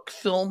park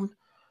film,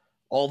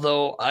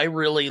 although I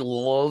really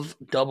love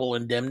Double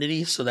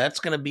Indemnity. So that's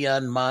going to be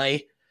on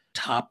my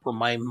top or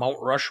my Mount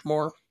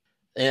Rushmore.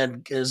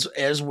 And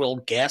as will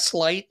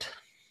Gaslight.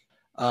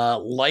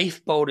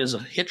 Lifeboat is a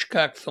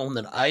Hitchcock film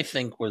that I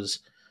think is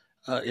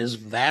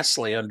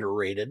vastly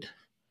underrated.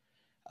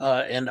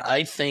 And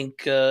I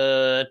think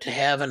To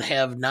Have and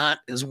Have Not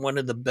is one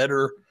of the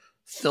better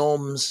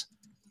films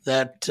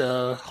that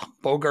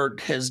Bogart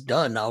has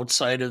done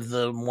outside of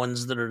the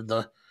ones that are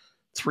the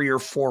 3 or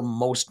 4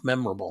 most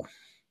memorable.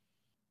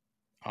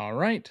 All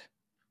right.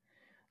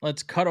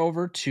 Let's cut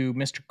over to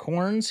Mr.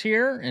 Corns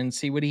here and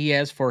see what he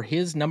has for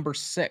his number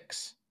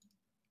 6.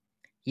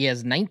 He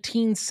has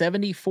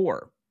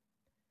 1974.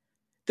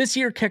 This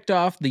year kicked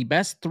off the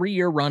best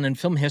 3-year run in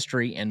film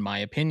history, in my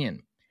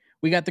opinion.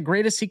 We got the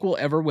greatest sequel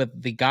ever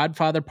with The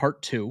Godfather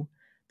Part 2,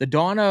 the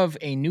dawn of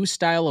a new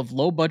style of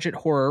low-budget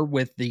horror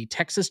with the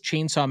Texas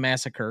Chainsaw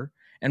Massacre,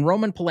 and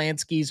Roman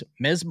Polanski's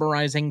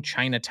mesmerizing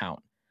Chinatown.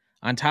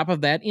 On top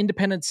of that,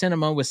 independent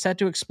cinema was set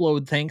to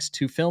explode thanks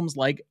to films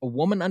like A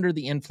Woman Under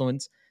the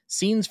Influence,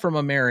 Scenes from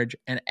a Marriage,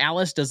 and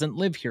Alice Doesn't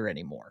Live Here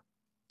Anymore.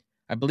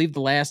 I believe the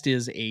last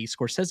is a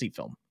Scorsese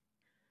film.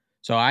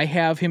 So I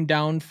have him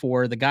down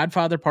for The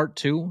Godfather Part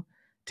 2,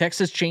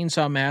 Texas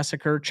Chainsaw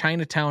Massacre,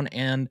 Chinatown,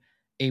 and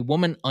A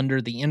Woman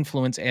Under the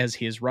Influence as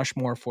his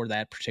Rushmore for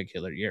that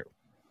particular year.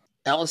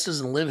 Alice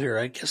Doesn't Live Here.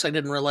 I guess I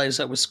didn't realize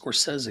that was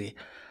Scorsese.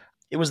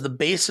 It was the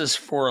basis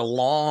for a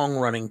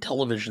long-running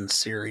television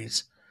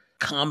series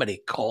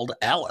comedy called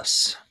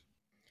Alice.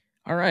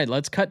 All right,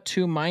 let's cut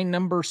to my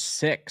number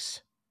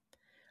 6.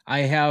 I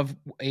have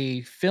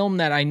a film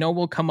that I know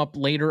will come up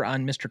later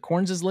on Mr.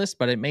 Corns' list,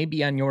 but it may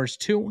be on yours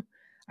too.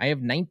 I have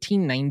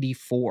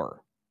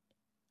 1994.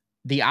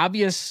 The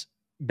obvious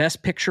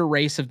best picture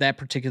race of that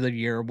particular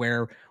year,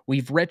 where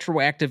we've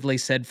retroactively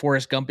said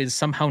Forrest Gump is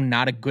somehow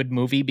not a good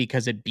movie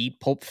because it beat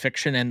Pulp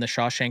Fiction and The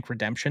Shawshank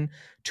Redemption,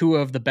 two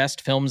of the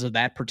best films of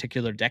that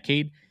particular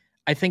decade,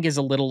 I think is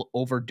a little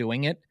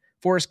overdoing it.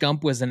 Forrest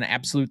Gump was an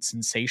absolute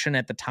sensation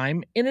at the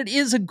time, and it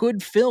is a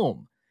good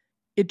film.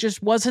 It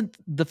just wasn't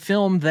the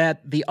film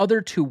that the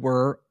other two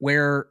were,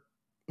 where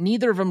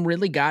neither of them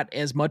really got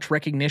as much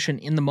recognition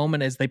in the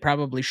moment as they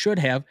probably should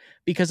have,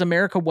 because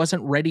America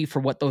wasn't ready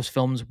for what those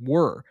films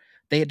were.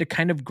 They had to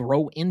kind of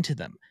grow into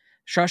them.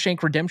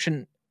 Shawshank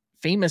Redemption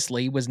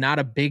famously was not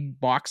a big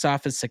box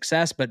office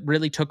success, but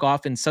really took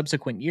off in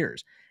subsequent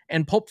years.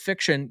 And Pulp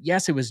Fiction,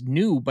 yes, it was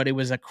new, but it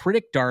was a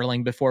critic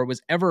darling before it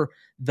was ever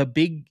the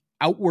big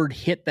outward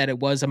hit that it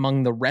was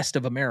among the rest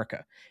of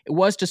America. It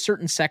was to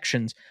certain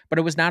sections, but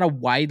it was not a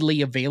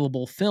widely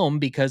available film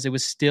because it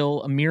was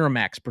still a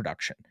Miramax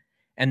production.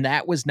 And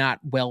that was not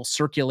well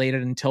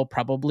circulated until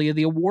probably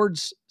the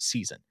awards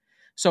season.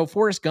 So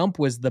Forrest Gump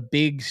was the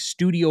big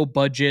studio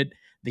budget,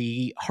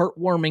 the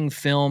heartwarming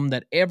film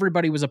that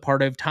everybody was a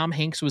part of. Tom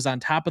Hanks was on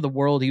top of the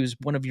world. He was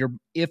one of your,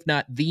 if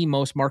not the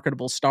most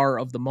marketable star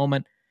of the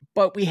moment.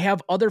 But we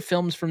have other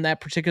films from that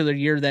particular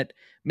year that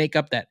make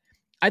up that.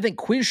 I think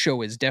Quiz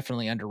Show is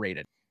definitely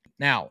underrated.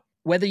 Now,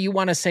 whether you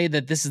want to say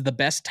that this is the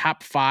best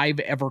top 5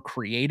 ever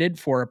created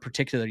for a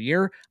particular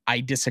year,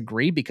 I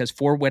disagree, because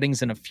Four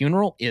Weddings and a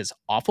Funeral is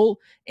awful,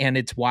 and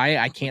it's why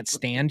I can't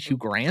stand Hugh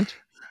Grant.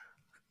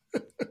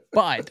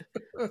 But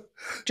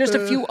just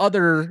a few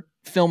other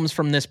films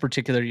from this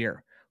particular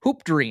year.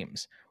 Hoop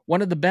Dreams,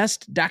 one of the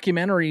best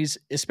documentaries,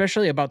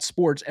 especially about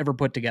sports, ever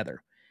put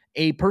together.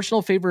 A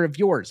personal favorite of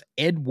yours,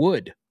 Ed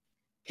Wood.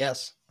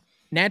 Yes.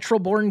 Natural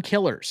Born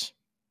Killers,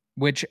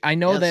 which I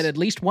know that at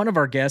least one of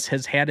our guests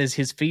has had as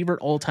his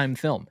favorite all-time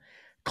film.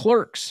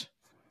 Clerks,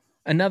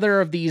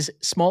 another of these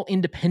small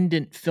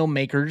independent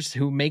filmmakers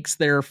who makes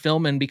their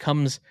film and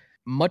becomes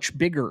much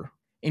bigger.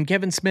 And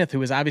Kevin Smith,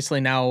 who is obviously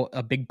now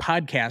a big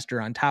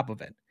podcaster on top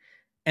of it.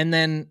 And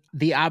then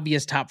the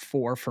obvious top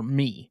 4 for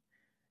me.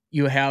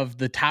 You have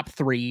the top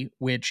 3,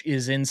 which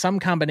is in some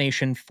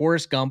combination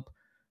Forrest Gump,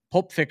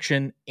 Pulp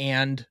Fiction,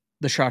 and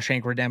The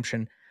Shawshank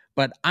Redemption.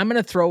 But I'm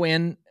going to throw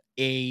in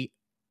a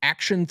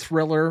action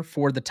thriller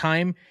for the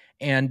time.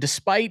 And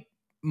despite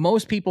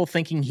most people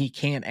thinking he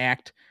can't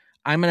act,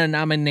 I'm going to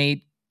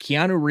nominate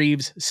Keanu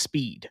Reeves'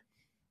 Speed.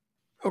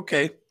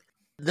 Okay.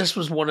 This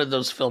was one of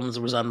those films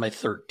that was on my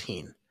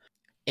 13.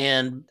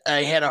 And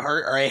I had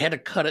to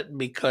cut it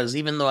because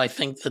even though I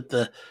think that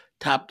the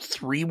top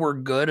 3 were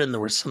good and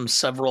there were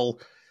several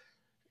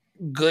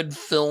good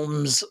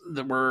films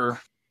that were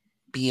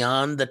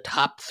beyond the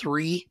top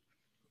 3,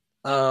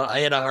 I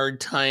had a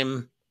hard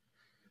time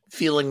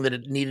feeling that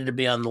it needed to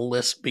be on the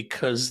list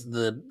because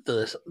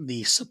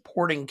the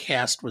supporting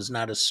cast was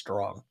not as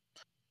strong.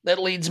 That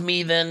leads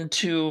me then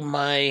to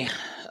my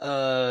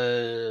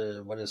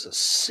what is it,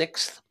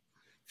 6th?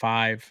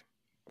 5.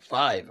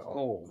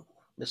 Oh,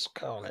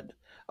 miscounted.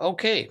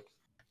 Okay.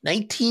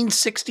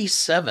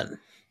 1967.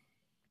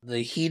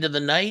 The Heat of the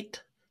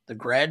Night, The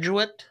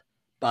Graduate,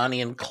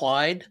 Bonnie and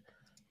Clyde,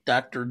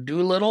 Dr.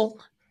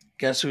 Dolittle,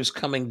 Guess Who's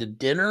Coming to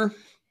Dinner,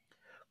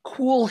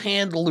 Cool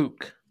Hand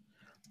Luke,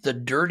 The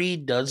Dirty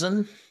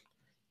Dozen,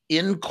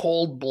 In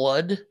Cold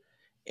Blood,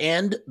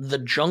 and The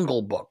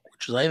Jungle Book,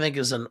 which I think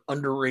is an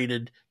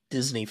underrated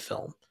Disney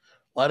film.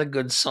 A lot of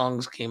good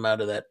songs came out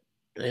of that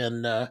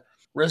and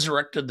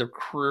resurrected the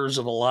careers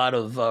of a lot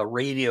of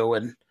radio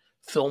and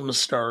film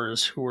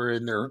stars who were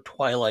in their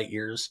twilight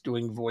years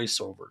doing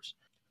voiceovers.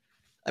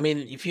 I mean,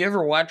 if you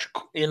ever watch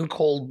In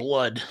Cold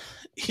Blood,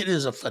 it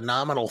is a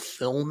phenomenal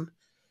film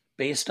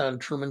based on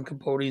Truman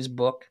Capote's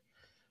book.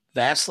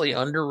 Vastly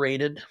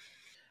underrated.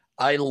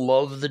 I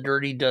love The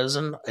Dirty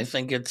Dozen. I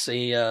think it's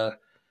a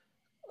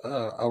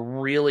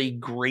really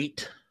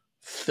great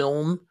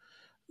film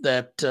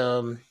that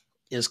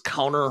is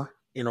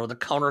the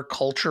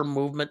counterculture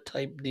movement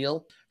type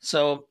deal.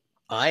 So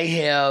I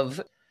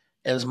have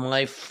as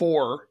my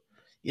 4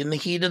 In the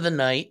Heat of the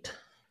Night,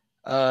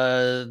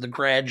 The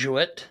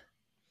Graduate,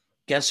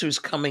 Guess Who's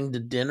Coming to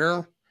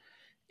Dinner,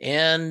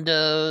 and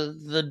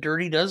The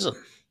Dirty Dozen.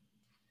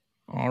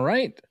 All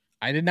right.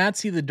 I did not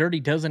see the Dirty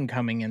Dozen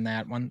coming in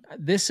that one.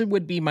 This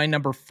would be my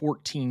number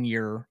 14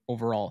 year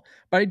overall.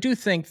 But I do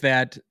think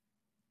that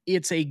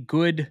it's a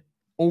good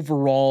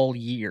overall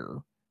year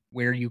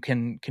where you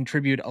can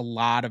contribute a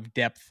lot of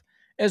depth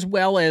as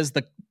well as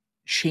the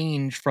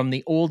change from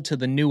the old to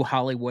the new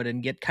Hollywood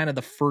and get kind of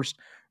the first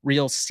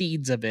real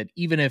seeds of it,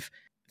 even if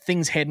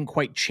things hadn't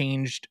quite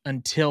changed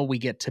until we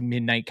get to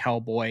Midnight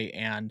Cowboy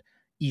and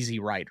Easy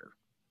Rider.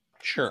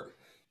 Sure.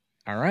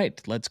 All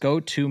right, let's go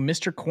to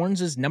Mr.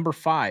 Corns' number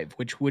 5,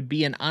 which would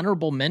be an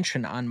honorable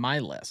mention on my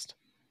list.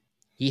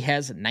 He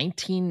has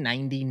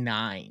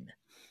 1999.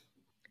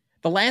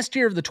 The last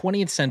year of the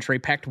 20th century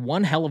packed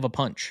one hell of a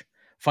punch.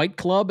 Fight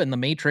Club and The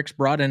Matrix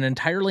brought an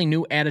entirely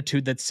new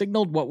attitude that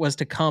signaled what was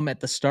to come at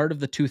the start of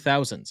the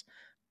 2000s.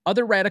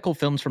 Other radical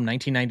films from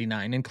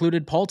 1999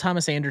 included Paul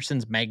Thomas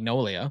Anderson's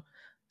Magnolia,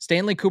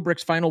 Stanley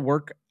Kubrick's final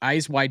work,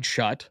 Eyes Wide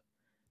Shut,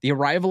 the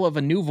arrival of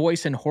a new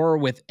voice in horror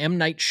with M.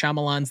 Night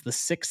Shyamalan's The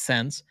Sixth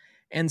Sense,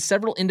 and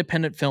several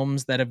independent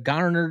films that have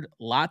garnered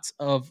lots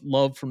of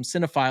love from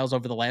cinephiles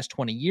over the last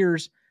 20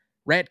 years,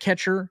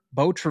 Ratcatcher,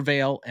 Beau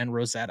Travail, and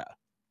Rosetta.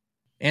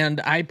 And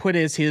I put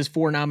as his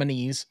 4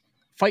 nominees,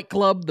 Fight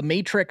Club, The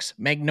Matrix,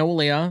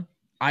 Magnolia,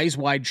 Eyes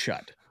Wide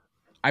Shut.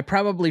 I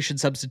probably should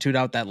substitute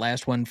out that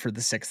last one for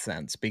The Sixth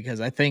Sense, because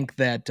I think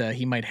that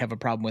he might have a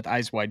problem with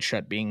Eyes Wide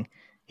Shut being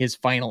his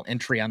final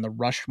entry on the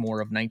Rushmore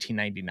of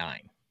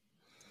 1999.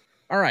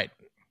 All right,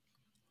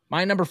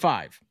 my number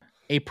 5,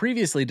 a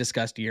previously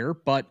discussed year,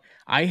 but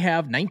I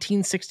have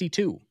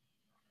 1962.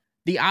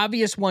 The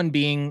obvious one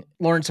being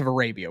Lawrence of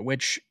Arabia,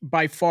 which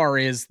by far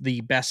is the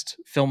best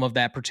film of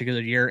that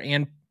particular year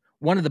and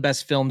one of the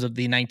best films of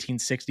the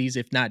 1960s,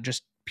 if not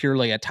just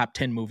purely a top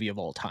 10 movie of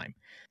all time.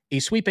 A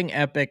sweeping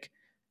epic.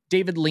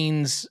 David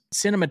Lean's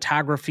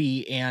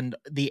cinematography and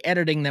the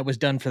editing that was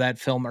done for that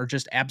film are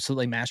just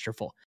absolutely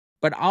masterful.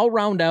 But I'll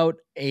round out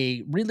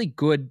a really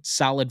good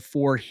solid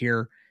 4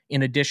 here.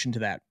 In addition to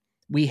that,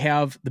 we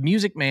have The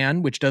Music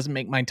Man, which doesn't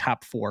make my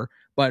top 4,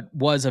 but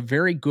was a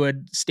very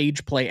good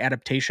stage play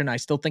adaptation. I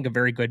still think a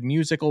very good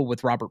musical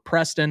with Robert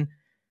Preston.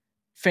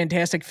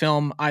 Fantastic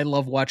film. I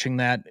love watching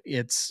that.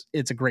 It's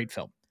a great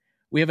film.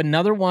 We have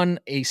another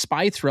one, a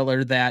spy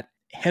thriller that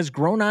has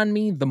grown on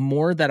me the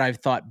more that I've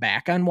thought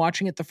back on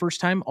watching it the first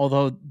time,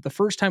 although the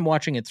first time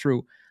watching it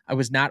through, I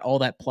was not all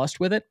that plussed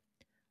with it.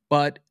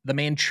 But The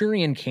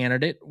Manchurian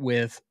Candidate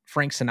with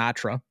Frank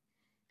Sinatra,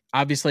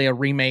 obviously a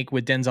remake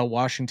with Denzel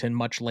Washington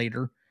much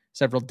later,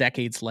 several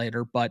decades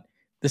later. But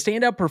the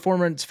standout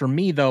performance for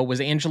me, though, was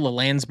Angela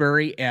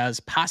Lansbury as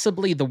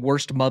possibly the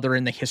worst mother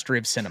in the history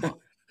of cinema.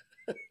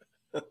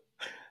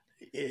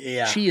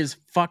 Yeah. She is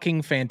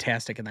fucking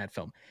fantastic in that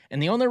film.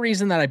 And the only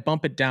reason that I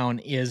bump it down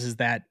is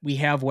that we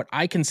have what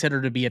I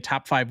consider to be a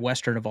top 5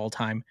 Western of all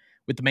time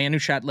with The Man Who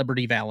Shot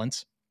Liberty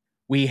Valance.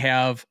 We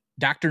have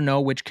Dr.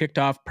 No, which kicked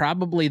off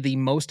probably the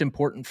most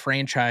important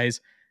franchise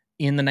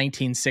in the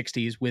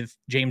 1960s with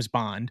James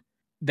Bond,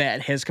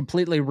 that has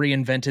completely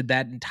reinvented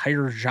that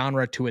entire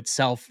genre to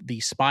itself, the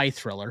spy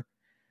thriller.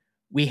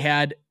 We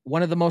had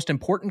one of the most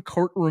important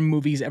courtroom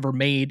movies ever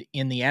made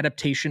in the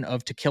adaptation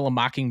of To Kill a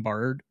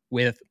Mockingbird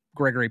with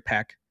Gregory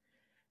Peck,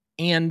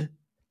 and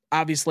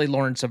obviously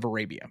Lawrence of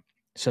Arabia.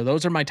 So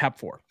those are my top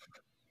 4.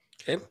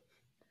 Okay.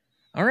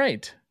 All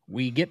right.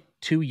 We get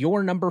to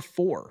your number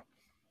 4.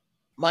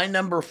 My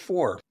number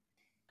 4,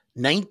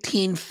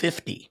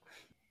 1950.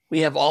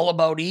 We have All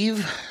About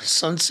Eve,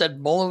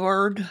 Sunset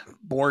Boulevard,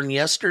 Born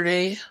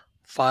Yesterday,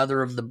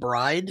 Father of the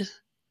Bride,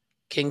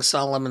 King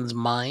Solomon's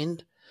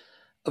Mind.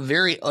 A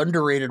very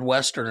underrated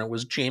Western. It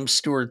was James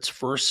Stewart's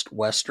first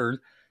Western.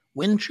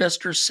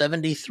 Winchester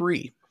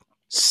 73.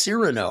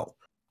 Cyrano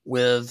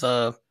with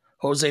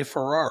Jose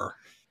Ferrer,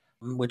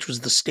 which was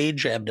the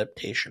stage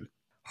adaptation.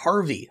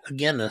 Harvey,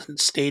 again, a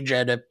stage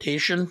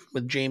adaptation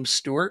with James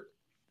Stewart.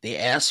 The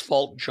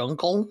Asphalt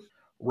Jungle,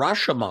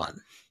 Rashomon,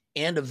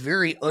 and a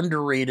very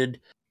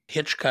underrated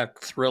Hitchcock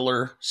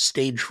thriller,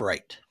 Stage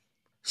Fright.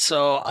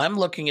 So I'm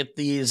looking at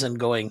these and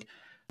going,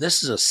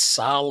 this is a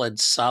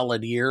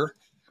solid year.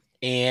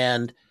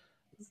 And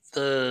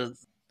the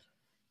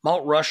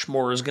Mount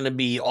Rushmore is going to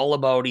be All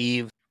About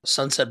Eve,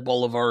 Sunset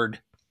Boulevard.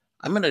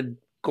 I'm going to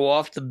go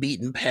off the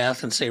beaten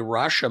path and say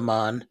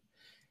Rashomon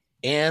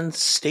and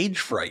Stage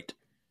Fright.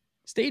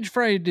 Stage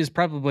Fright is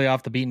probably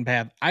off the beaten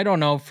path. I don't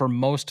know for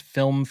most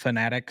film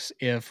fanatics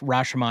if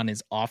Rashomon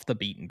is off the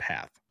beaten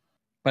path.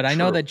 But I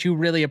know that you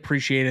really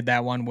appreciated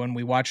that one when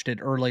we watched it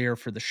earlier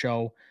for the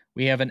show.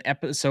 We have an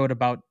episode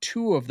about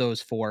 2 of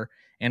those 4,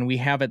 and we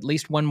have at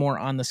least one more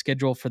on the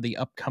schedule for the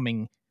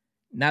upcoming,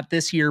 not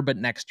this year, but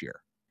next year.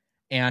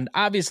 And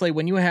obviously,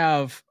 when you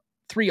have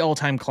 3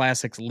 all-time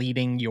classics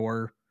leading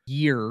your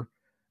year,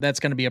 that's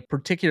going to be a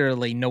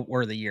particularly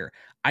noteworthy year.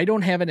 I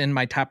don't have it in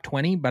my top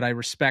 20, but I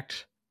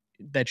respect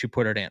that you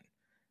put it in.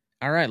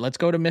 All right, let's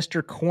go to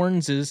Mr.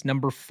 Corns'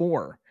 number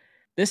 4.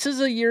 This is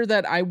a year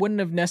that I wouldn't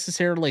have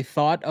necessarily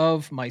thought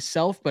of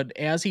myself, but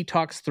as he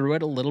talks through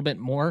it a little bit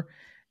more,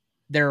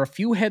 there are a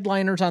few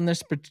headliners on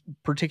this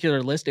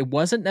particular list. It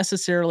wasn't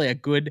necessarily a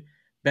good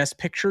Best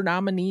Picture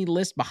nominee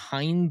list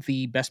behind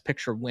the Best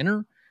Picture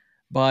winner,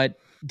 but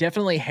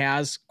definitely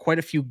has quite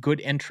a few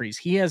good entries.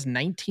 He has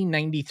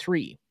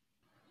 1993.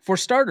 For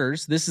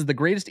starters, this is the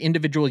greatest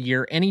individual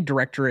year any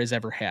director has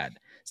ever had.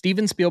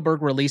 Steven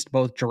Spielberg released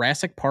both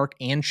Jurassic Park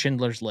and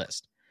Schindler's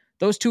List.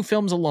 Those two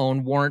films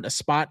alone warrant a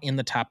spot in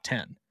the top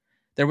 10.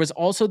 There was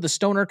also the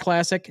stoner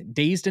classic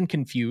Dazed and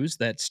Confused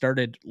that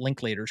started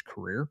Linklater's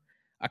career,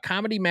 a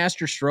comedy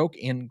masterstroke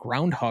in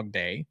Groundhog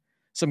Day,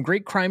 some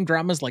great crime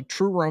dramas like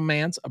True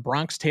Romance, A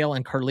Bronx Tale,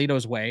 and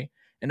Carlito's Way,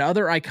 and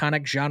other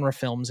iconic genre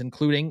films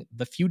including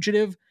The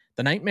Fugitive,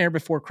 The Nightmare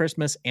Before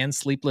Christmas, and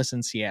Sleepless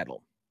in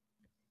Seattle.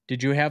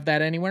 Did you have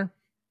that anywhere?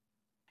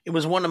 It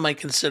was one of my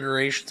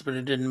considerations, but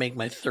it didn't make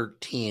my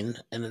 13,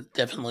 and it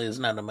definitely is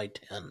not on my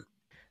 10.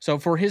 So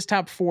for his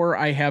top 4,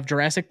 I have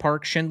Jurassic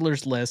Park,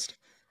 Schindler's List,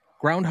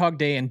 Groundhog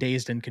Day, and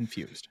Dazed and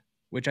Confused,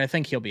 which I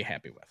think he'll be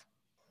happy with.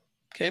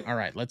 Okay. All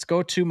right, let's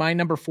go to my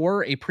number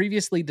 4, a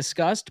previously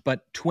discussed,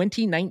 but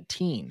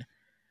 2019.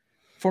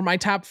 For my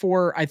top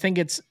 4, I think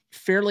it's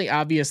fairly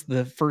obvious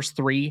the first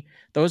 3.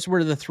 Those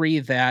were the 3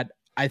 that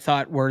I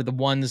thought were the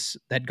ones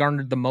that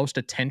garnered the most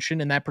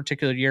attention in that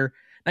particular year.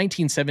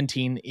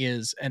 1917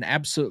 is an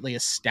absolutely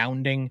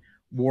astounding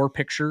war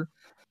picture.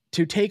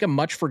 To take a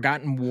much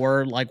forgotten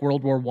war like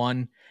World War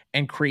I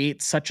and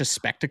create such a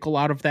spectacle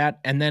out of that,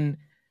 and then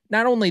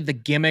not only the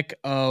gimmick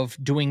of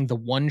doing the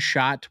one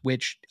shot,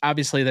 which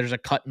obviously there's a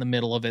cut in the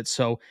middle of it,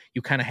 so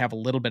you kind of have a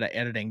little bit of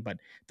editing, but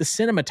the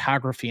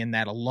cinematography in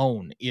that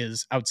alone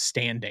is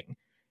outstanding,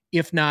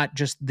 if not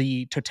just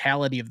the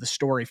totality of the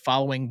story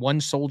following one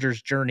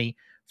soldier's journey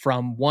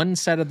from one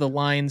set of the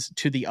lines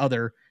to the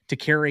other to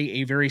carry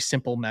a very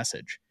simple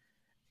message.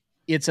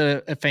 It's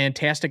a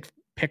fantastic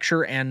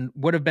picture and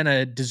would have been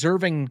a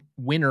deserving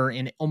winner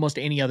in almost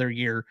any other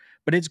year,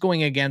 but it's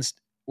going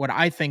against what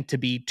I think to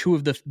be two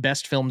of the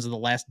best films of the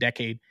last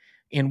decade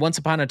in Once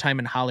Upon a Time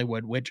in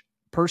Hollywood, which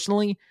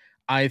personally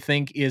I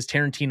think is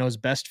Tarantino's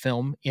best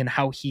film in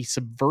how he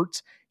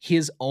subverts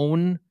his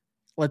own,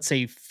 let's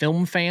say,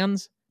 film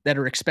fans that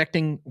are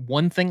expecting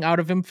one thing out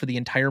of him for the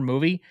entire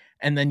movie,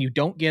 and then you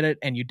don't get it,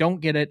 and you don't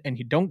get it, and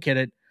you don't get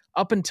it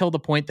up until the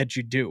point that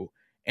you do.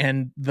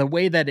 And the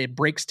way that it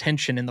breaks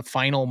tension in the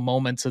final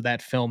moments of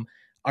that film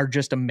are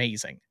just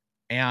amazing.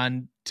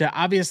 And to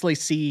obviously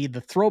see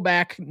the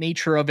throwback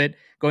nature of it,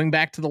 going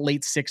back to the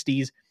late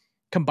 60s,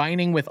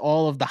 combining with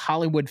all of the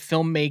Hollywood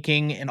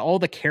filmmaking and all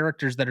the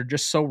characters that are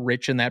just so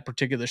rich in that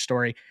particular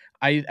story,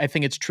 I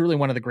think it's truly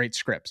one of the great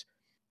scripts.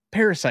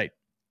 Parasite,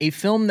 a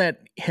film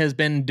that has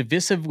been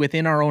divisive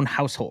within our own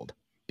household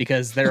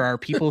because there are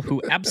people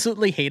who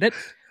absolutely hate it,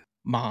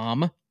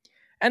 Mom,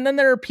 and then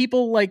there are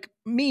people like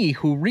me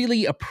who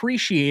really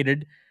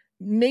appreciated,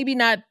 maybe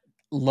not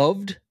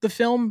loved the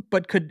film,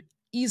 but could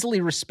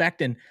easily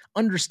respect and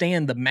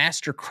understand the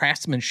master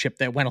craftsmanship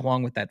that went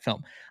along with that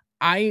film.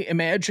 I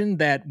imagine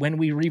that when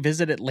we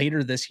revisit it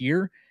later this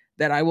year,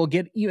 that I will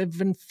get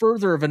even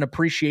further of an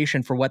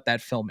appreciation for what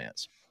that film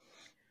is.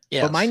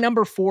 Yes. But my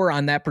number 4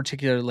 on that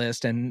particular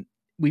list, and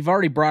we've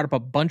already brought up a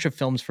bunch of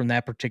films from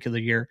that particular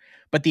year,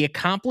 but the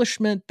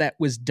accomplishment that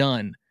was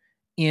done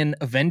in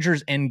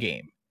Avengers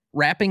Endgame,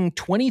 wrapping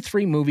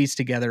 23 movies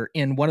together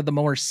in one of the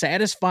more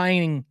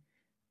satisfying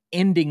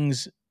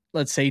endings,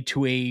 let's say,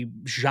 to a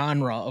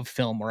genre of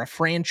film or a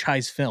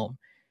franchise film,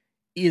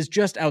 is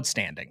just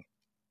outstanding.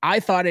 I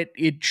thought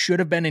it should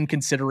have been in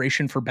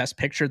consideration for Best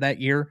Picture that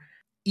year,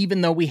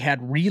 even though we had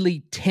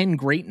really 10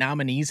 great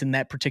nominees in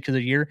that particular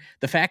year.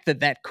 The fact that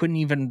that couldn't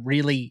even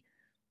really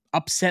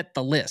upset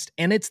the list.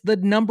 And it's the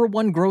number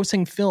 1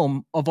 grossing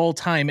film of all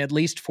time, at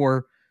least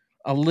for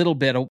a little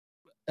bit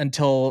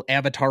until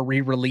Avatar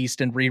re-released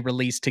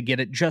to get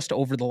it just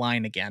over the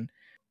line again.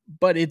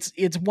 But it's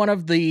one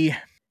of the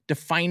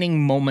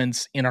defining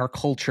moments in our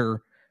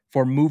culture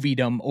for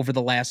moviedom over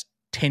the last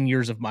 10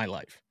 years of my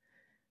life.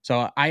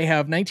 So I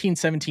have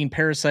 1917,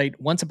 Parasite,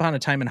 Once Upon a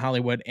Time in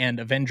Hollywood, and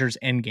Avengers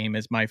Endgame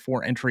as my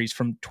 4 entries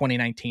from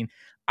 2019.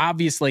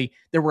 Obviously,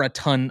 there were a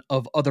ton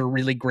of other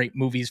really great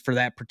movies for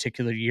that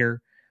particular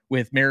year,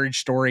 with Marriage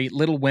Story,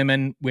 Little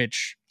Women,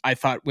 which I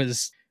thought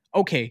was,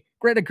 okay,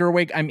 Greta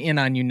Gerwig, I'm in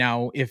on you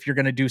now. If you're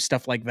going to do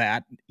stuff like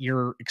that,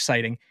 you're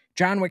exciting.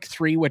 John Wick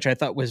 3, which I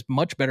thought was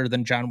much better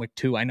than John Wick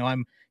 2. I know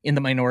I'm in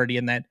the minority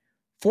in that.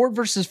 Ford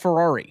versus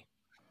Ferrari,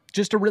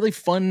 just a really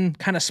fun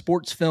kind of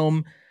sports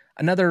film.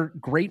 Another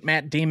great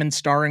Matt Damon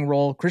starring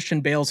role.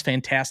 Christian Bale's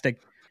fantastic.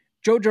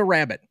 Jojo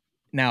Rabbit.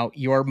 Now,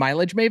 your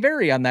mileage may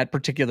vary on that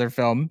particular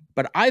film,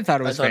 but I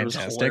thought it was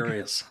fantastic. It was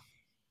hilarious.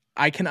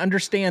 I can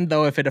understand,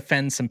 though, if it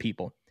offends some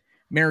people.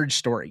 Marriage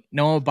Story.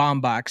 Noah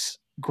Baumbach's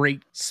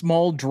great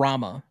small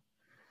drama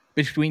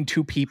between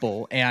two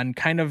people and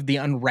kind of the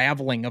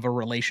unraveling of a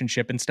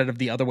relationship instead of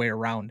the other way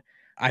around,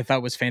 I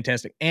thought was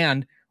fantastic.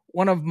 And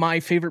one of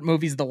my favorite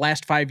movies of the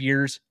last 5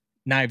 years,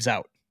 Knives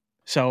Out.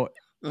 So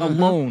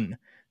alone,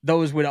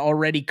 those would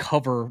already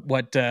cover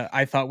what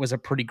I thought was a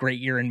pretty great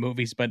year in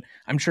movies, but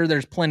I'm sure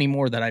there's plenty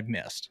more that I've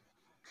missed.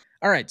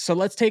 All right, so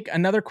let's take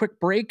another quick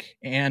break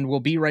and we'll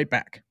be right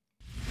back.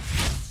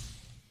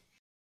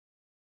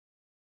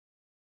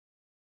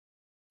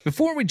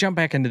 Before we jump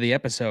back into the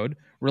episode,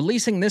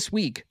 releasing this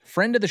week,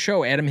 friend of the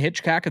show Adam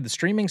Hitchcock of the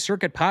Streaming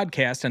Circuit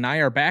podcast and I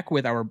are back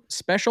with our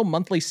special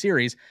monthly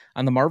series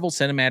on the Marvel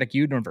Cinematic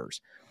Universe,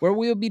 where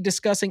we will be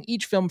discussing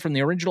each film from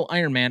the original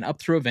Iron Man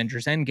up through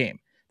Avengers Endgame.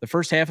 The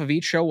first half of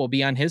each show will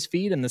be on his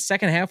feed, and the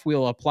second half we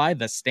will apply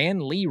the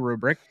Stan Lee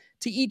rubric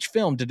to each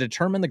film to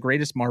determine the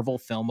greatest Marvel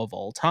film of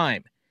all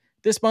time.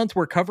 This month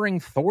we're covering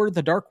Thor: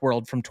 The Dark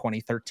World from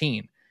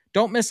 2013.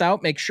 Don't miss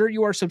out, make sure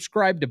you are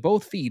subscribed to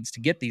both feeds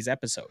to get these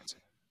episodes.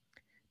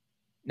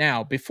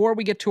 Now, before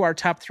we get to our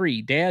top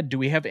three, Dad, do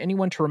we have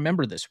anyone to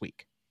remember this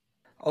week?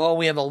 Oh,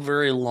 we have a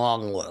very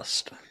long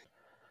list.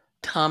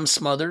 Tom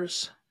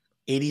Smothers,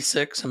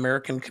 86,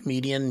 American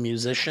comedian,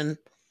 musician,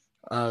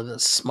 the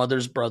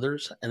Smothers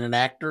Brothers, and an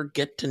actor.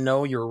 Get to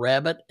Know Your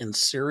Rabbit and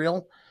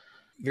Serial.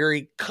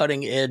 Very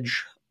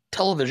cutting-edge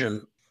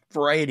television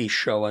variety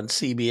show on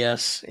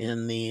CBS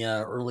in the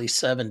early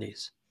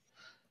 70s.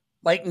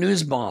 Mike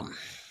Nussbaum,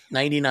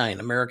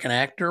 99, American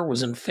actor,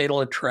 was in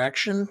Fatal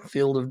Attraction,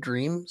 Field of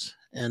Dreams,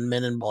 and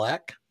Men in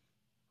Black.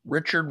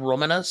 Richard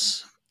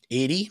Romanus,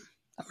 80,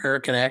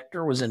 American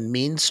actor, was in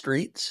Mean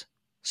Streets,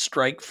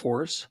 Strike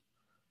Force,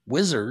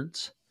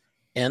 Wizards,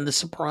 and The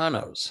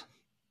Sopranos.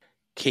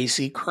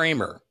 Casey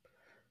Kramer,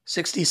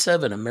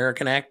 67,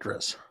 American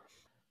actress.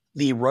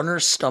 The Runner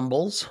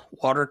Stumbles,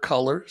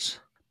 Watercolors,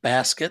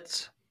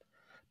 Baskets,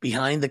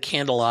 Behind the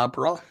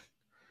Candelabra,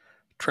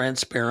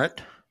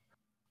 Transparent,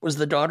 was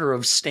the daughter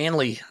of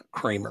Stanley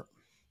Kramer.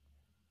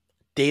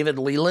 David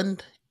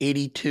Leland,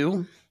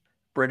 82,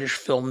 British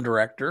film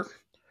director.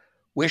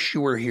 Wish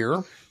You Were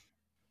Here,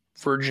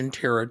 Virgin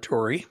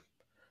Territory,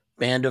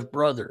 Band of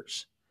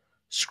Brothers.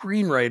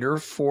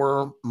 Screenwriter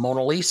for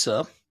Mona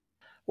Lisa,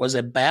 was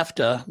a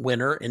BAFTA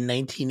winner in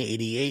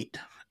 1988,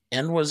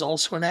 and was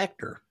also an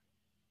actor.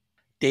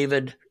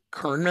 David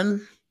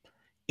Kernman,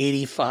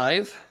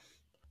 85,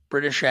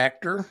 British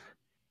actor.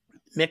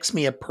 Mix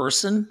Me a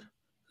Person,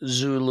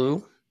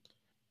 Zulu,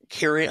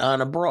 Carry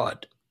On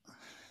Abroad.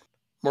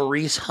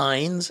 Maurice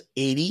Hines,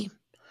 80,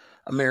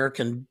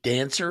 American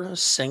dancer,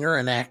 singer,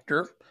 and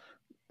actor,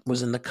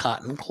 was in The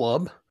Cotton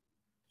Club.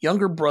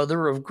 Younger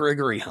brother of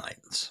Gregory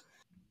Hines.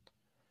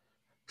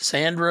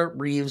 Sandra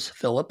Reeves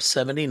Phillips,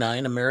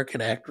 79,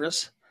 American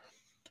actress.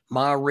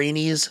 Ma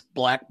Rainey's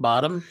Black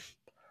Bottom,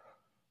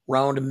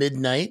 Round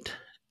Midnight,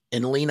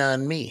 and Lean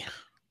on Me.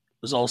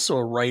 Was also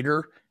a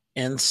writer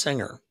and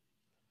singer.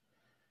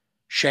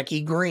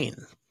 Shecky Green,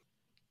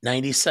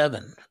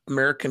 97,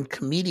 American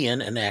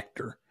comedian and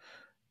actor.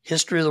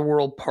 History of the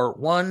World Part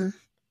 1,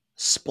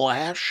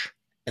 Splash,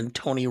 and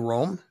Tony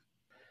Rome.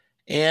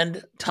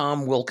 And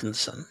Tom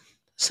Wilkinson,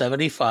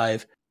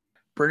 75,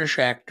 British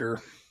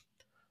actor.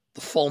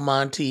 The Full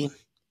Monty,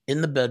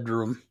 In the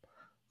Bedroom,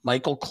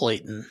 Michael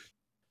Clayton,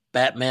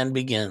 Batman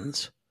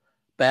Begins,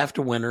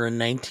 BAFTA winner in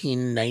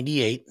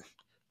 1998,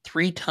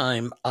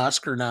 three-time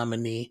Oscar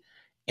nominee,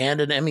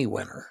 and an Emmy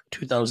winner,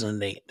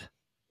 2008.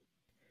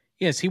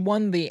 Yes, he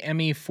won the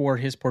Emmy for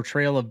his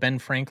portrayal of Ben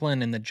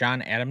Franklin in the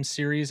John Adams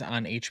series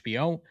on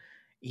HBO.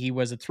 He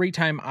was a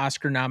three-time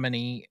Oscar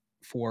nominee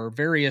for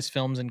various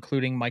films,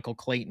 including Michael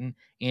Clayton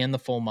and The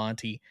Full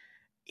Monty.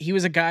 He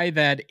was a guy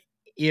that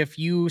if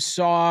you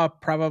saw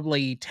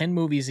probably 10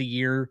 movies a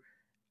year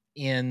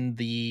in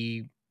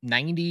the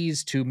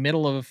 90s to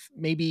middle of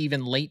maybe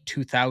even late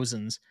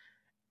 2000s,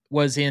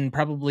 was in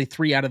probably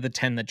 3 out of the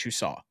 10 that you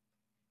saw.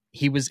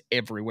 He was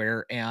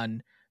everywhere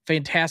and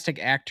fantastic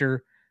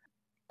actor.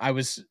 I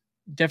was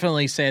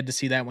definitely sad to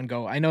see that one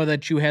go. I know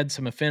that you had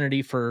some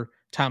affinity for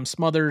Tom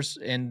Smothers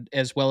and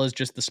as well as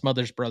just the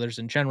Smothers Brothers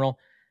in general.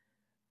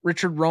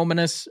 Richard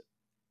Romanus,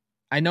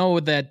 I know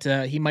that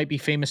he might be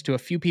famous to a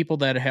few people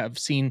that have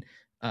seen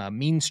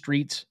Mean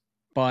Streets,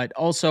 but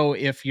also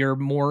if you're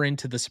more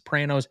into The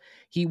Sopranos,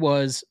 he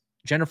was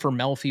Jennifer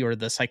Melfi, or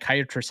the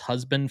psychiatrist's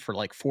husband, for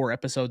like 4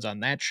 episodes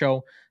on that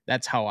show.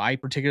 That's how I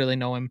particularly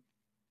know him.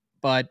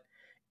 But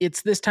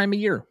it's this time of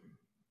year.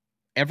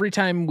 Every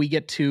time we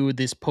get to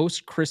this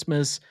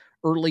post-Christmas,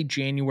 early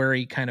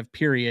January kind of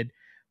period,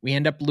 we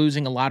end up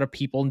losing a lot of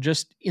people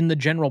just in the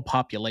general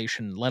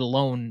population, let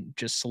alone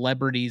just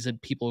celebrities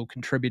and people who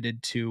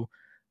contributed to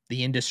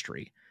the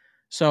industry.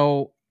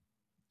 So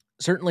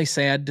certainly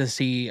sad to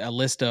see a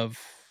list of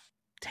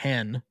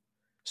 10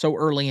 so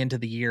early into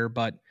the year,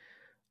 but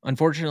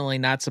unfortunately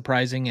not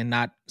surprising and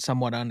not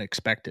somewhat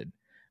unexpected.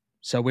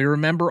 So we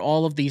remember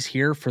all of these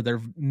here for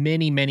their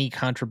many, many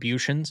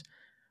contributions,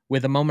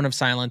 with a moment of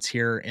silence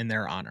here in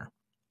their honor.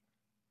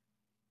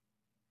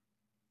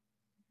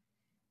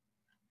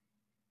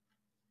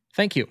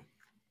 Thank you.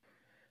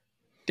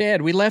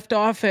 Dad, we left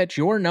off at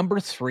your number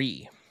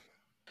 3.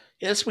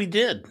 Yes, we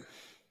did.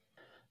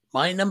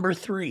 My number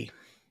 3,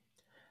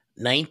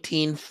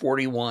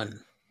 1941.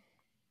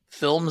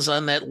 Films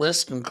on that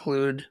list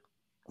include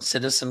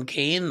Citizen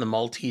Kane, The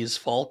Maltese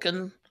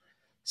Falcon,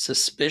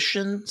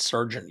 Suspicion,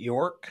 Sergeant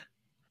York,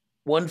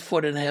 One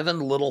Foot in Heaven,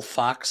 Little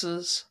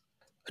Foxes.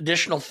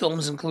 Additional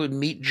films include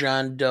Meet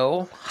John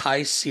Doe,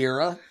 High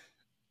Sierra,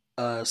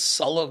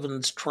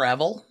 Sullivan's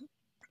Travel,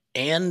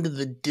 and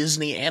the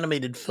Disney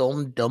animated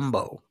film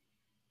Dumbo.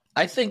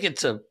 I think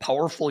it's a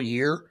powerful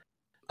year.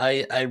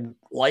 I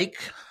like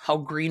How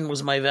Green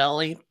Was My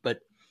Valley, but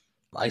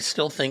I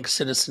still think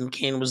Citizen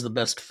Kane was the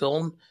best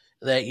film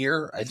that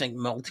year. I think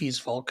Maltese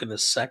Falcon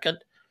is second.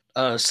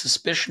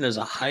 Suspicion is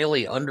a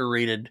highly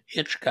underrated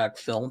Hitchcock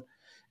film,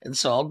 and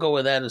so I'll go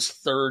with that as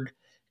third.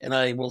 And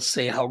I will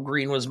say How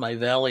Green Was My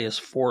Valley is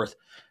fourth.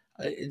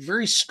 A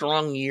very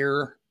strong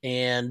year,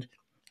 and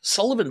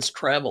Sullivan's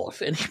Travel.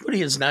 If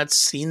anybody has not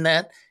seen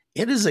that,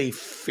 it is a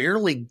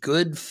fairly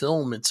good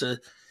film. It's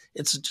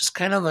just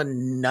kind of a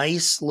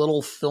nice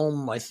little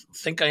film. I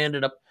think I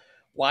ended up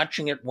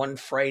watching it one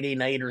Friday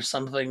night or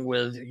something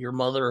with your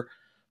mother.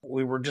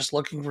 We were just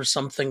looking for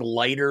something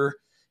lighter,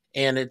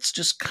 and it's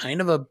just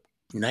kind of a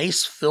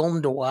nice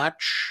film to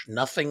watch.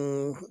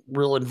 Nothing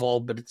real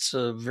involved, but it's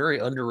a very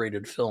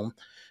underrated film.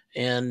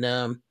 And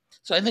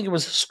so I think it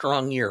was a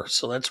strong year.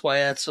 So that's why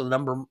that's a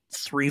number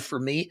 3 for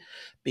me,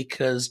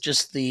 because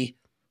just the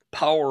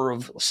power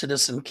of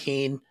Citizen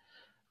Kane,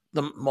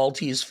 the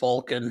Maltese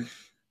Falcon.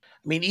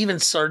 I mean, even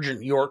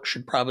Sergeant York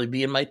should probably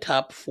be in my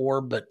top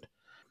 4, but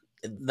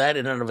that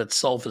in and of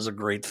itself is a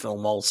great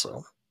film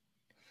also.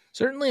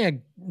 Certainly a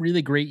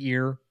really great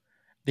year.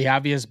 The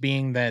obvious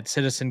being that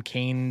Citizen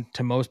Kane,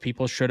 to most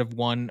people, should have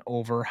won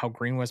over How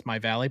Green Was My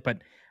Valley,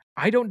 but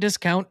I don't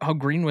discount How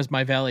Green Was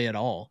My Valley at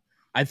all.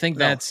 I think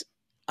that's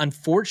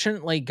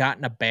unfortunately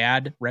gotten a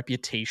bad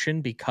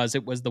reputation because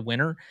it was the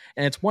winner.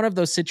 And it's one of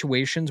those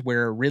situations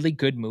where a really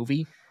good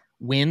movie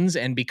wins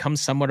and becomes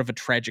somewhat of a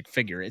tragic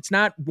figure. It's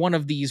not one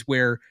of these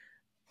where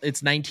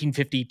it's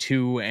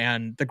 1952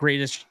 and the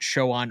greatest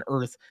show on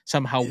earth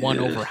somehow won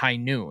over High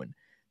Noon.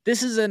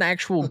 This is an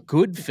actual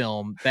good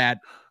film that,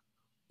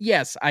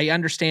 yes, I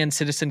understand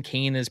Citizen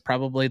Kane is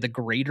probably the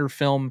greater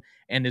film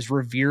and is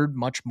revered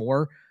much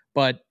more,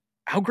 but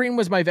How Green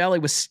Was My Valley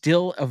was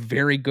still a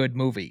very good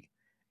movie.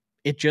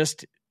 It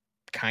just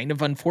kind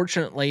of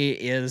unfortunately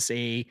is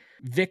a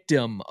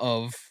victim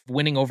of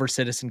winning over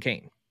Citizen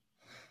Kane.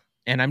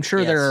 And I'm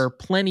sure there are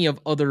plenty of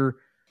other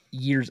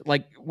years,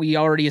 like we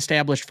already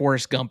established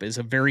Forrest Gump is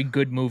a very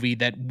good movie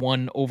that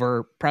won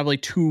over probably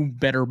 2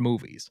 better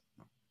movies.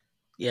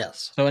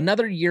 Yes. So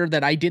another year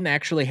that I didn't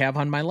actually have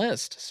on my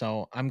list.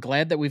 So I'm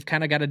glad that we've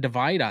kind of got a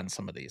divide on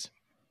some of these.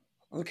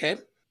 Okay.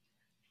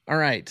 All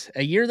right.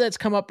 A year that's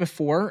come up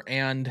before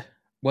and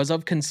was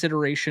of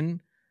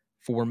consideration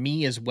for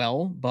me as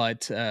well,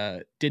 but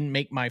didn't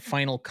make my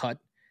final cut.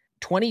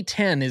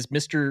 2010 is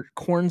Mr.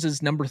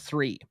 Corns' number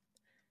 3.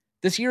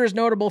 This year is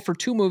notable for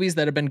 2 movies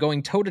that have been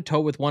going toe-to-toe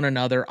with one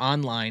another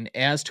online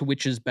as to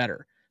which is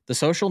better, The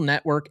Social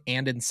Network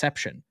and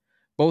Inception.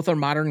 Both are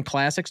modern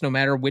classics no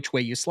matter which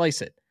way you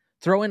slice it.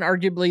 Throw in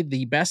arguably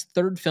the best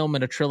third film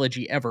in a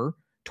trilogy ever,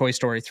 Toy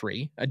Story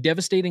 3, a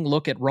devastating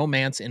look at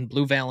romance in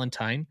Blue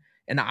Valentine,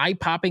 an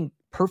eye-popping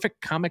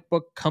perfect comic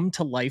book come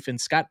to life in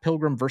Scott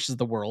Pilgrim vs.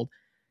 the World.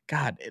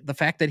 God, the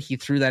fact that he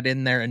threw that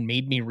in there and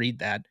made me read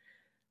that.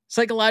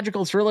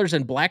 Psychological thrillers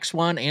in Black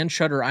Swan and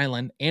Shutter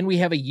Island, and we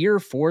have a year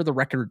for the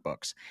record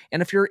books.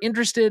 And if you're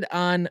interested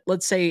on,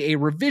 let's say, a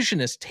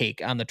revisionist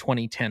take on the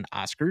 2010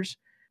 Oscars,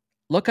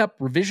 look up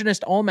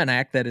Revisionist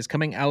Almanac that is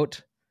coming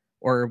out,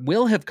 or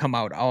will have come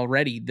out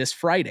already this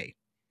Friday.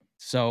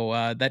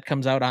 So that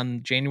comes out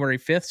on January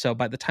 5th. So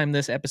by the time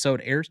this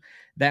episode airs,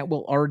 that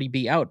will already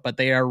be out. But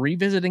they are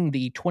revisiting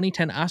the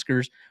 2010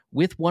 Oscars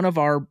with one of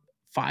our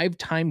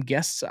 5-time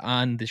guests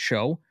on the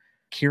show,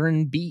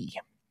 Kieran B.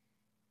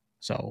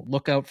 So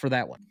look out for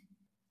that one.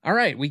 All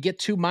right, we get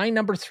to my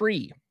number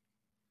 3.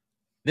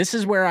 This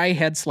is where I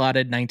had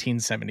slotted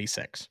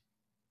 1976.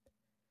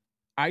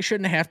 I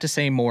shouldn't have to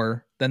say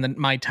more than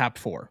my top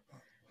 4.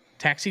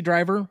 Taxi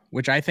Driver,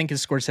 which I think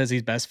is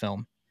Scorsese's best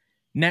film.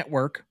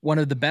 Network, one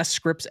of the best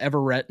scripts ever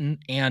written,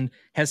 and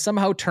has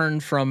somehow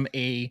turned from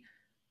a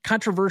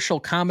controversial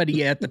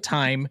comedy at the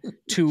time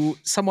to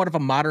somewhat of a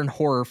modern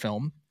horror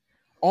film.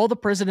 All the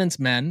President's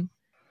Men,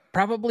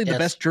 probably the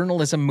best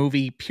journalism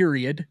movie,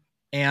 period,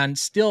 and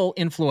still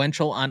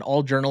influential on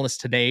all journalists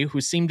today who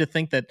seem to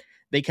think that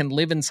they can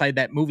live inside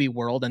that movie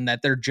world and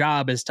that their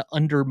job is to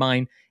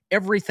undermine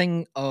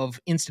everything of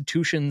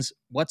institutions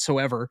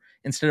whatsoever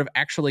instead of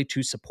actually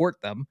to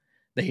support them.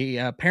 They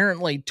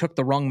apparently took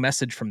the wrong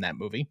message from that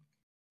movie.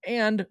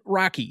 And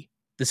Rocky,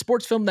 the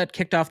sports film that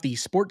kicked off the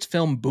sports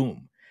film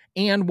boom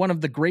and one of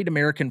the great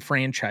American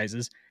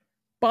franchises.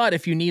 But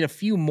if you need a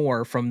few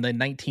more from the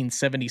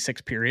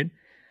 1976 period,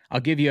 I'll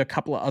give you a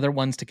couple of other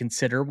ones to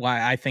consider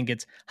why I think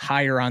it's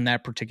higher on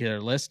that particular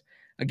list.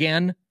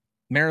 Again,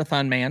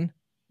 Marathon Man.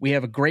 We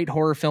have a great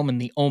horror film in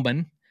The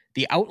Omen,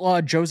 The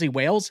Outlaw Josie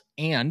Wales,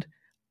 and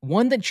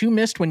one that you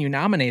missed when you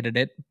nominated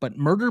it, but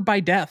Murder by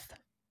Death.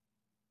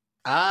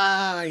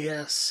 Ah,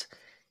 yes.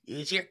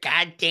 Use your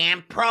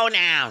goddamn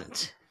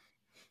pronouns.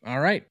 All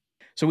right.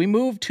 So we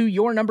move to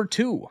your number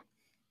 2.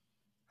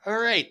 All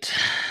right.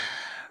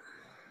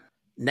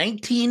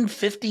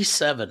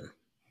 1957.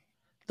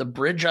 The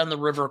Bridge on the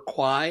River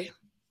Kwai,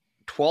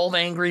 12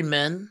 Angry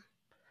Men,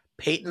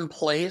 Peyton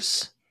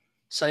Place,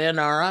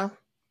 Sayonara,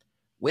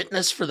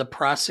 Witness for the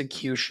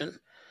Prosecution,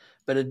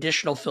 but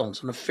additional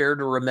films. An Affair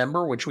to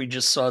Remember, which we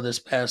just saw this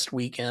past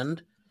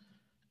weekend,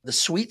 The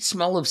Sweet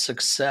Smell of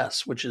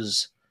Success, which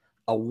is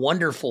a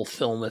wonderful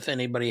film. If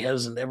anybody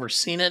hasn't ever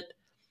seen it,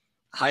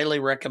 highly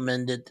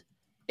recommend it.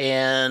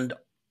 And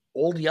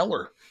Old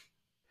Yeller.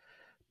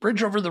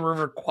 Bridge Over the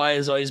River Kwai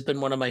has always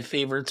been one of my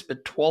favorites,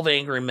 but 12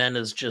 Angry Men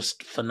is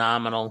just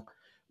phenomenal.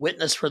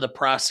 Witness for the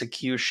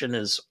Prosecution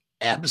is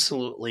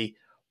absolutely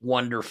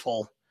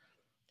wonderful.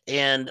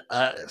 And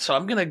so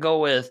I'm going to go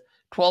with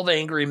 12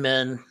 Angry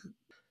Men,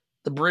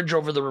 The Bridge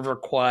Over the River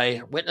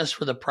Kwai, Witness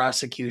for the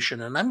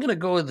Prosecution, and I'm going to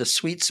go with The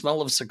Sweet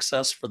Smell of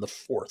Success for the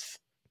fourth.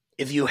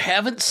 If you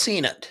haven't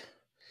seen it,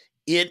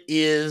 it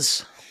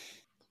is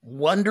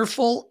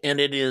wonderful, and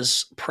it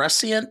is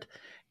prescient,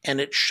 and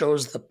it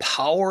shows the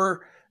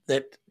power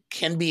that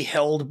can be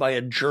held by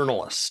a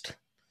journalist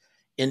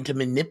into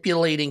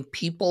manipulating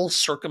people,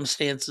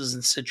 circumstances,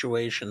 and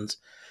situations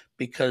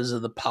because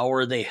of the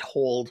power they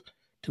hold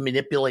to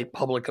manipulate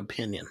public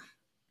opinion.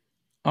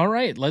 All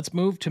right, let's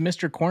move to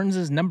Mr.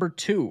 Corns' number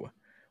 2.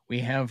 We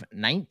have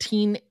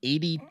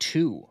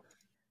 1982.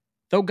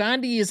 Though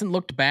Gandhi isn't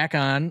looked back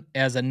on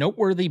as a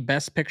noteworthy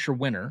Best Picture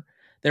winner,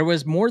 there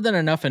was more than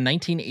enough in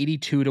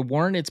 1982 to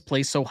warrant its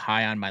place so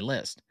high on my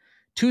list.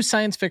 2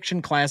 science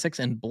fiction classics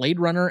and Blade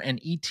Runner and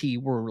E.T.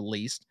 were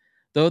released,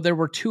 though there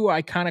were 2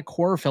 iconic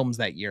horror films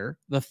that year,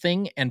 The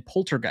Thing and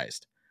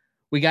Poltergeist.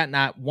 We got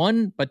not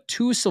 1, but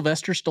 2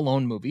 Sylvester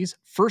Stallone movies,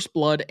 First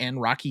Blood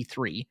and Rocky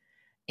III,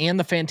 and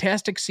the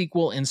fantastic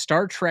sequel in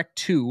Star Trek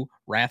II,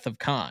 Wrath of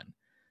Khan.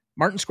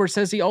 Martin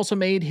Scorsese also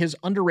made his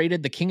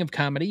underrated The King of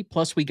Comedy,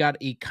 plus we got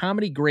a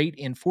comedy great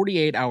in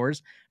 48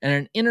 Hours and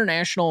an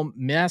international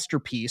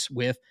masterpiece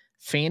with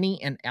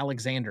Fanny and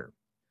Alexander.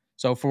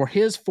 So for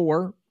his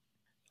 4,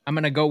 I'm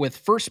going to go with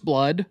First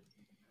Blood,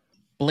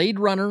 Blade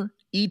Runner,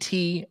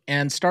 E.T.,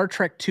 and Star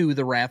Trek II,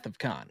 The Wrath of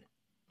Khan.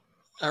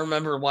 I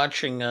remember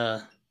watching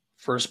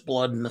First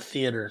Blood in the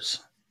theaters.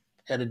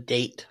 Had a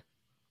date,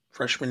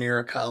 freshman year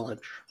of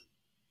college.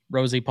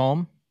 Rosie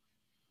Palm?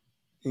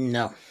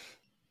 No.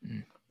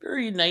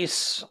 Very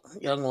nice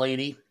young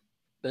lady,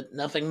 but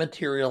nothing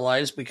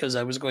materialized because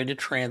I was going to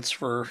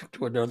transfer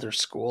to another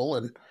school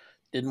and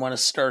didn't want to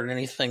start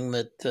anything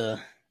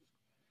that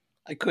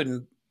I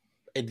couldn't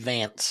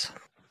advance.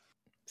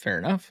 Fair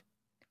enough.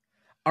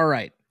 All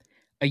right.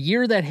 A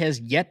year that has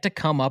yet to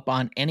come up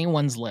on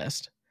anyone's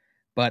list,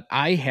 but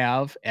I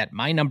have at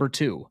my number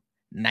 2,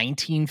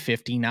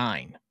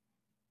 1959.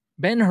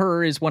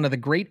 Ben-Hur is one of the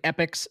great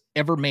epics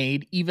ever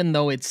made, even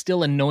though it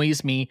still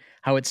annoys me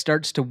how it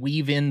starts to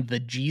weave in the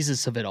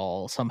Jesus of it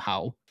all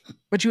somehow.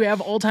 But you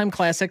have all-time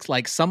classics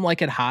like Some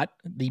Like It Hot,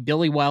 the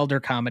Billy Wilder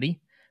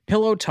comedy,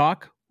 Pillow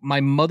Talk,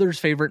 my mother's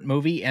favorite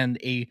movie and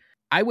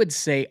I would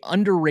say,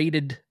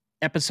 underrated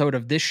episode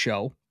of this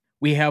show.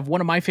 We have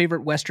one of my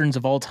favorite westerns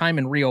of all time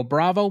in Rio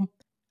Bravo,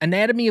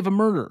 Anatomy of a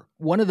Murder,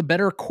 one of the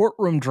better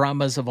courtroom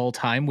dramas of all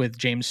time with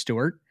James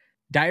Stewart,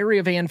 Diary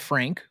of Anne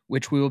Frank,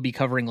 which we will be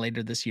covering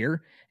later this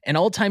year, an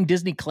all-time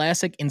Disney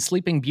classic in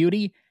Sleeping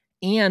Beauty,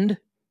 and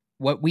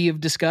what we have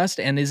discussed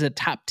and is a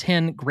top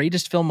 10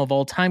 greatest film of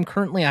all time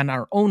currently on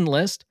our own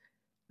list,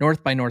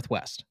 North by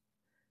Northwest.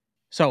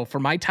 So for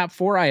my top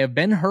 4, I have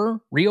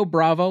Ben-Hur, Rio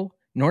Bravo,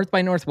 North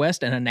by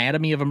Northwest, and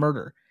Anatomy of a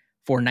Murder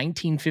for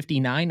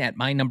 1959 at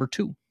my number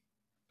 2.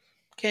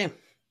 Okay.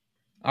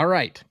 All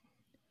right.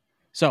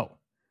 So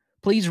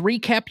please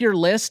recap your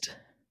list,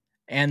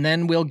 and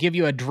then we'll give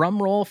you a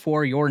drum roll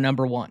for your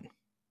number 1.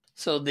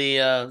 So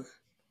the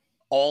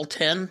all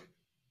 10?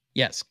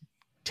 Yes.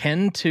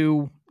 10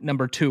 to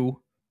number 2.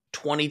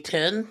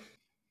 2010,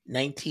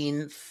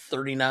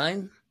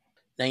 1939,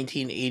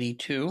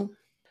 1982,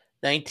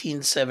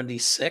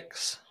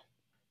 1976,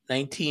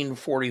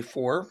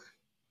 1944,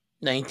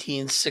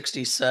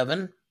 1967,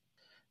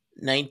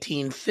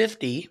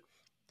 1950,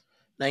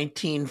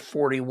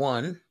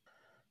 1941,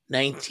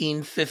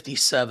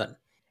 1957.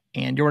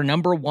 And your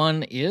number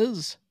 1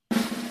 is?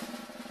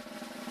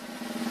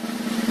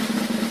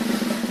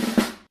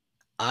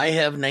 I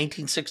have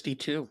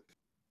 1962.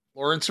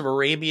 Lawrence of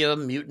Arabia,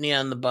 Mutiny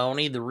on the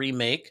Bounty, the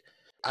remake.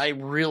 I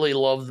really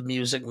love the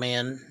music,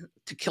 man.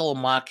 To Kill a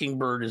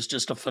Mockingbird is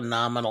just a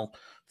phenomenal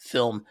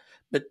film.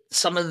 But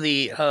some of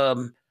the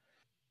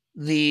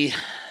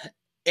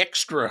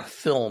extra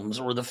films,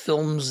 or the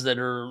films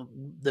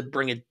that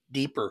bring it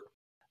deeper,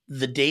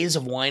 The Days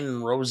of Wine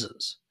and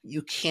Roses.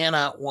 You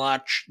cannot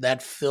watch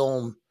that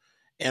film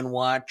and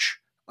watch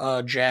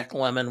Jack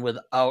Lemmon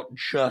without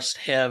just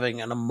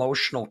having an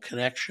emotional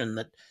connection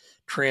that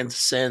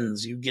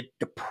transcends. You get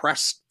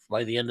depressed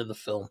by the end of the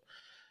film.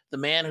 The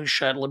Man Who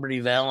Shot Liberty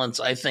Valance,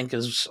 I think,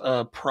 is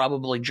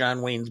probably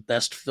John Wayne's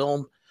best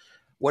film.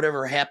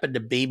 Whatever Happened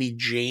to Baby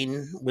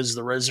Jane was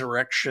the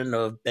resurrection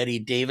of Betty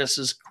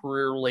Davis's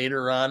career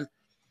later on.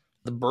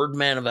 The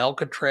Birdman of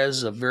Alcatraz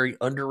is a very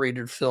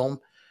underrated film.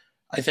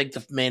 I think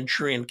The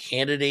Manchurian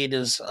Candidate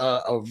is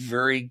a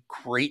very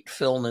great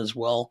film as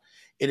well.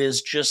 It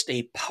is just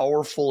a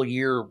powerful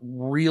year,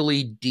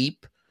 really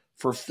deep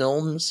for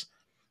films.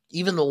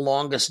 Even The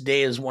Longest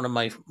Day is one of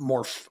my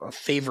more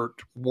favorite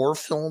war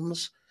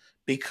films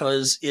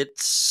because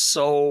it's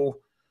so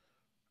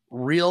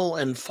real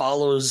and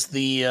follows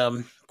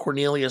the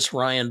Cornelius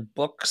Ryan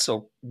book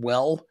so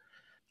well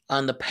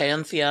on the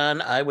Pantheon.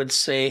 I would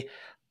say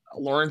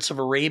Lawrence of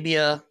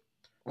Arabia.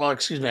 Well,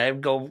 excuse me, I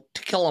would go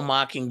To Kill a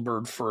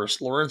Mockingbird first.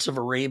 Lawrence of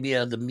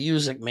Arabia, The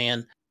Music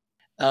Man,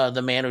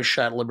 The Man Who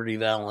Shot Liberty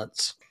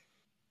Valance.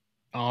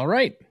 All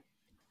right.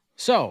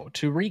 So,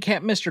 to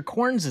recap Mr.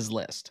 Corns'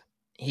 list,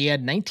 he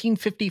had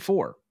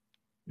 1954,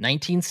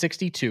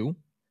 1962,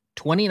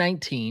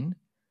 2019,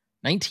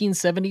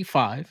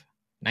 1975,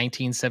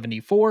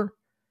 1974,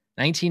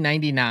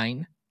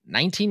 1999,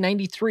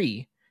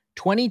 1993,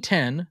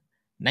 2010,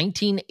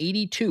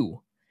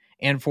 1982,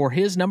 and for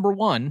his number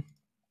one,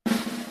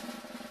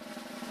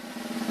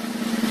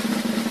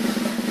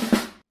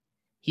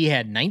 he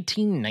had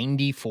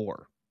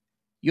 1994.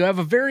 You have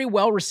a very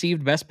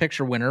well-received Best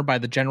Picture winner by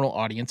the general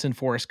audience in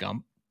Forrest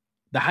Gump,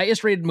 the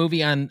highest-rated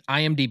movie on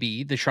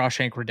IMDb, The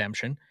Shawshank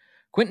Redemption,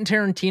 Quentin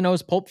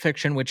Tarantino's Pulp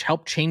Fiction, which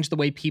helped change the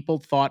way people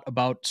thought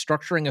about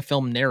structuring a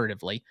film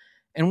narratively,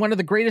 and one of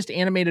the greatest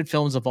animated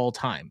films of all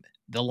time,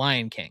 The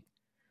Lion King.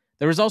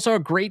 There was also a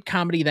great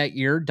comedy that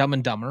year, Dumb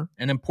and Dumber,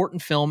 an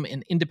important film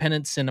in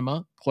independent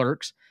cinema,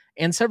 Clerks,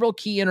 and several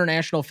key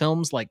international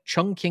films like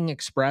Chungking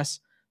Express,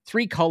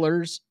 Three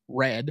Colors,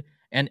 Red,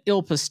 and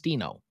Il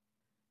Postino.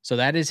 So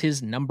that is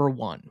his number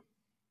one.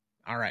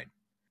 All right.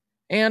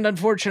 And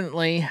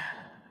unfortunately,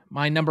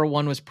 my number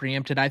one was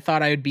preempted. I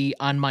thought I would be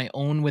on my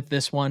own with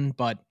this one,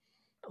 but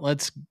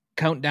let's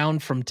count down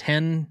from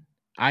 10.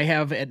 I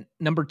have at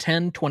number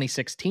 10,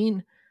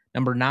 2016,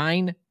 number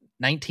 9,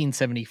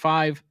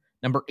 1975,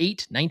 number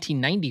 8,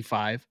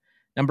 1995,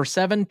 number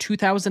 7,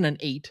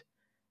 2008,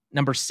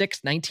 number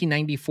 6,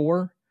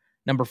 1994,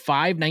 number 5,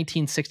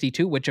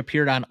 1962, which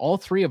appeared on all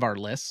three of our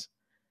lists,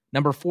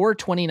 number 4,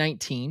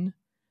 2019,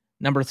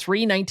 number 3,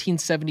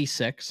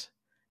 1976,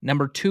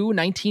 number 2,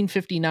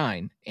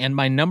 1959, and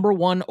my number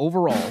one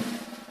overall,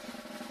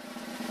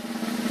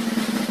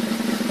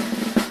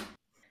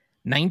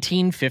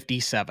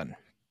 1957.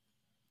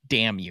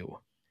 Damn you.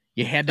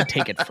 You had to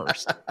take it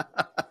first.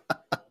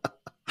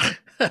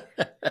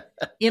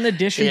 In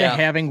addition to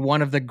having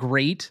one of the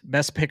great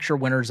Best Picture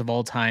winners of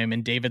all time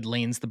in David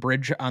Lean's The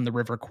Bridge on the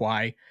River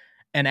Kwai,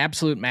 an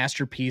absolute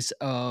masterpiece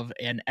of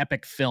an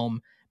epic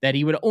film that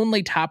he would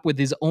only top with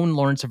his own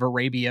Lawrence of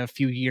Arabia a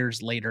few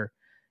years later,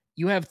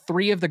 you have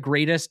three of the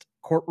greatest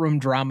courtroom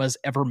dramas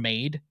ever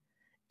made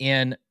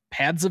in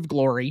Paths of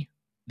Glory,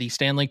 the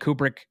Stanley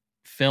Kubrick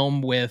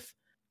film with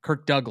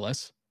Kirk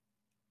Douglas,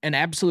 an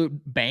absolute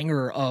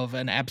banger of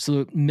an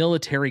absolute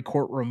military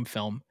courtroom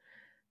film,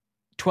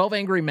 12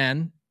 Angry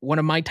Men, one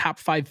of my top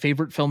 5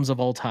 favorite films of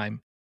all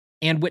time,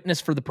 and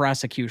Witness for the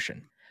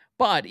Prosecution.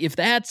 But if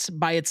that's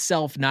by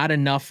itself not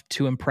enough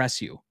to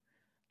impress you,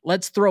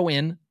 let's throw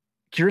in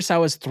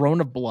Kurosawa's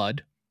Throne of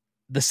Blood,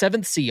 The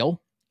Seventh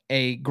Seal,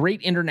 a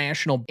great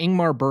international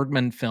Ingmar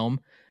Bergman film,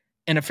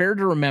 An Affair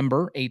to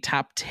Remember, a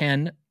top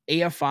 10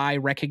 AFI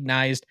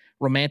recognized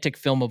romantic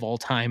film of all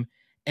time,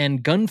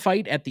 and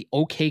Gunfight at the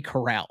OK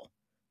Corral.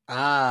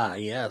 Ah,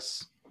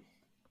 yes.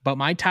 But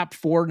my top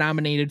 4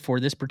 nominated for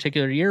this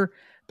particular year,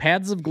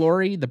 Paths of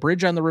Glory, The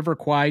Bridge on the River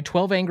Kwai,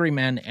 12 Angry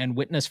Men, and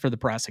Witness for the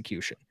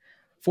Prosecution.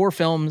 4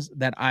 films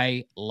that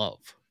I love.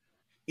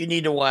 You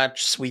need to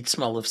watch Sweet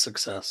Smell of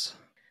Success.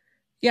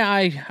 Yeah,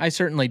 I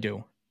certainly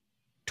do.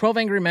 12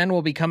 Angry Men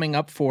will be coming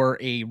up for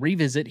a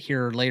revisit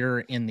here later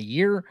in the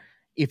year.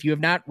 If you have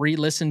not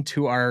re-listened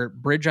to our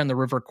Bridge on the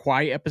River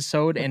Kwai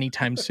episode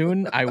anytime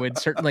soon, I would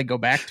certainly go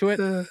back to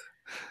it.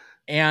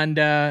 And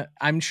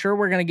I'm sure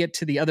we're going to get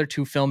to the other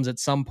 2 films at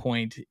some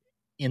point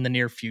in the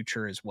near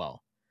future as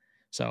well.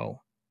 So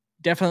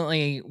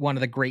definitely one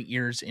of the great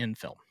years in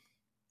film.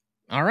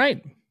 All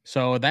right.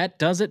 So that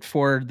does it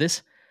for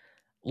this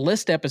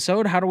list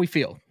episode. How do we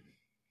feel?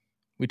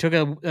 We took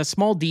a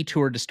small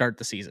detour to start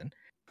the season.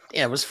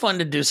 Yeah, it was fun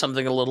to do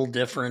something a little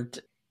different.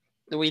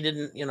 That we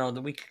didn't,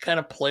 that we could kind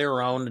of play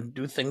around and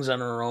do things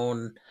on our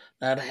own,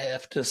 not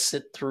have to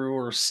sit through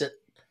or sit.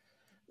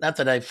 Not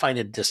that I find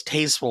it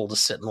distasteful to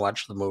sit and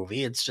watch the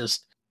movie. It's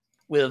just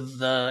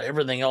with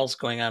everything else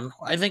going on.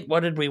 I think, what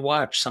did we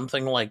watch?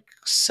 Something like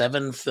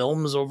 7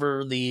 films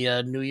over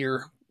the New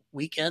Year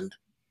weekend?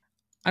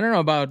 I don't know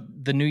about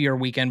the New Year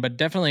weekend, but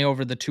definitely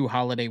over the 2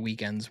 holiday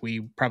weekends,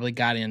 we probably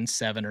got in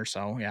 7 or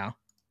so. Yeah.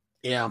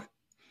 Yeah.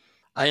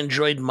 I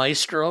enjoyed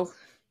Maestro.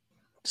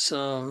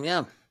 So,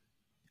 yeah.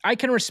 I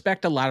can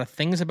respect a lot of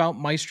things about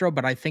Maestro,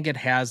 but I think it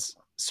has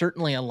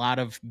certainly a lot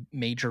of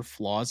major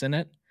flaws in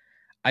it.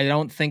 I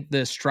don't think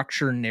the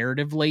structure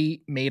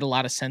narratively made a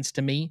lot of sense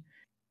to me.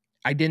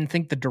 I didn't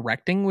think the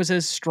directing was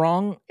as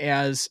strong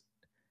as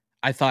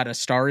I thought A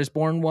Star is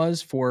Born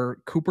was for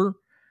Cooper,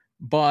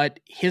 but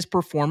his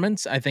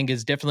performance, I think,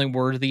 is definitely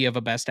worthy of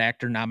a Best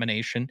Actor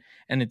nomination,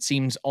 and it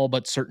seems all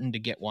but certain to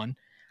get one.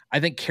 I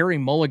think Carey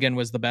Mulligan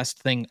was the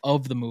best thing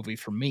of the movie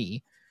for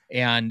me,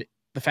 and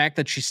the fact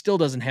that she still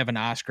doesn't have an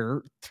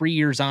Oscar 3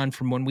 years on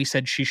from when we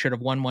said she should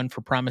have won one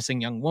for Promising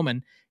Young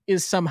Woman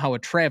is somehow a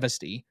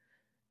travesty.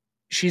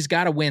 She's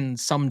got to win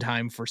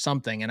sometime for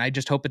something, and I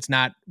just hope it's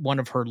not one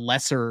of her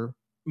lesser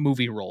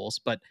movie roles.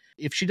 But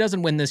if she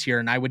doesn't win this year,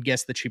 and I would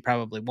guess that she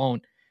probably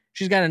won't,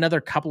 she's got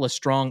another couple of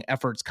strong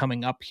efforts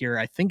coming up here,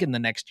 I think in the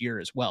next year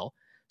as well.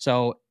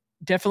 So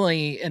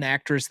definitely an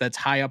actress that's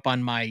high up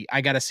on my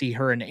I got to see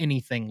her in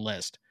anything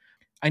list.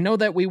 I know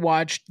that we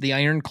watched The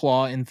Iron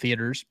Claw in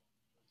theaters.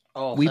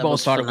 Oh, we that both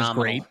was thought phenomenal. it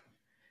was great.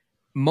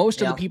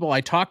 Most of Yeah. the people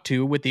I talked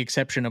to, with the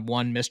exception of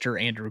one,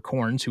 Mr. Andrew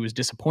Corns, who was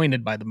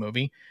disappointed by the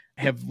movie,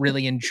 have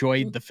really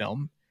enjoyed the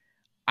film.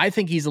 I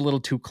think he's a little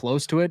too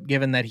close to it,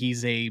 given that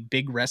he's a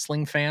big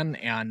wrestling fan,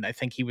 and I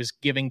think he was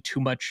giving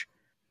too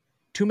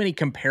many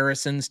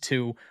comparisons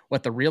to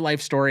what the real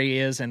life story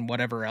is and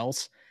whatever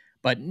else.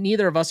 But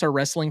neither of us are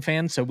wrestling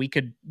fans, so we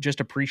could just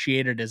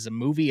appreciate it as a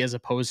movie as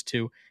opposed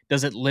to,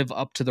 does it live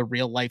up to the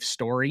real life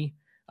story?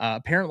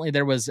 Apparently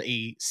there was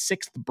a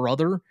sixth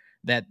brother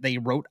that they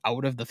wrote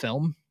out of the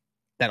film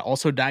that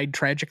also died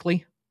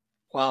tragically.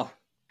 Wow.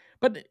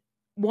 But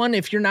one,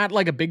 if you're not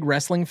like a big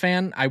wrestling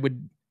fan, I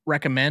would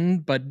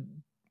recommend, but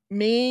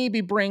maybe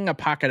bring a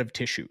pocket of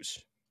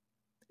tissues,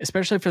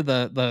 especially for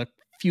the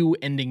few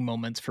ending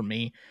moments for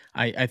me,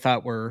 I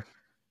thought were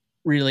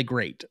really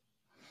great.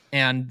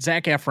 And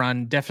Zac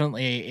Efron,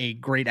 definitely a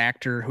great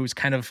actor who's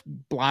kind of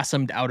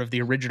blossomed out of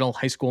the original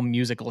High School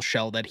Musical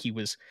shell that he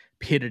was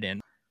pitted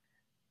in.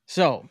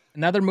 So,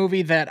 another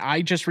movie that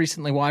I just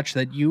recently watched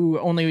that you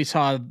only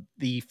saw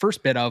the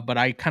first bit of, but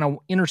I kind of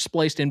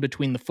interspliced in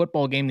between the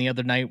football game the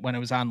other night when it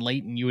was on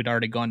late and you had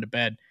already gone to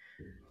bed.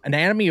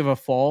 Anatomy of a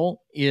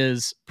Fall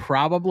is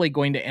probably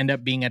going to end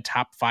up being a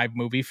top 5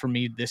 movie for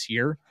me this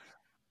year.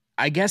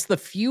 I guess the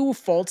few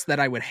faults that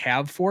I would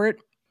have for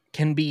it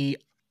can be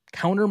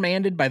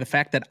countermanded by the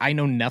fact that I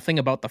know nothing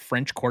about the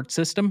French court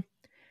system.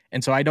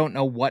 And so I don't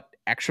know what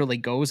actually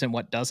goes and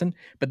what doesn't.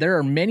 But there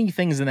are many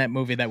things in that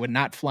movie that would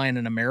not fly in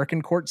an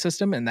American court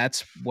system. And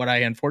that's what I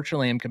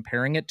unfortunately am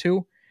comparing it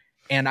to.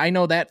 And I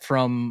know that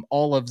from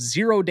all of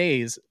 0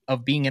 days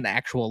of being an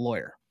actual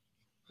lawyer.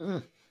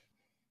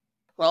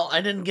 Well,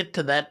 I didn't get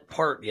to that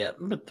part yet,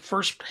 but the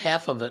first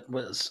half of it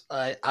was,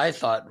 I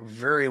thought,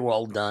 very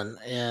well done.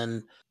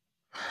 And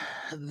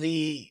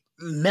the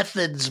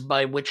methods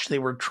by which they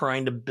were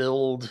trying to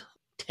build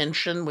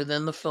tension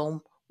within the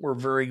film were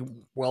very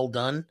well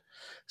done.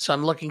 So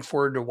I'm looking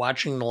forward to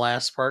watching the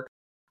last part.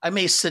 I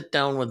may sit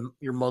down with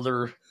your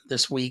mother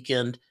this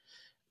weekend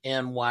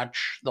and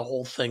watch the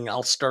whole thing.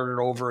 I'll start it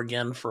over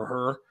again for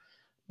her.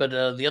 But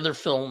the other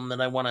film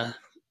that I want to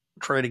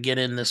try to get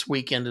in this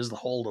weekend is The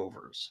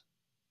Holdovers.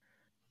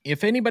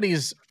 If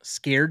anybody's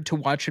scared to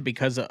watch it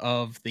because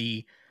of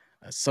the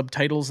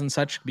subtitles and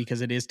such,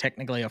 because it is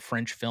technically a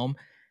French film,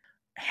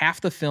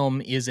 half the film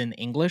is in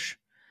English.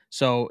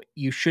 So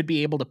you should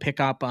be able to pick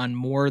up on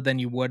more than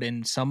you would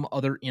in some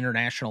other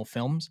international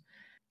films.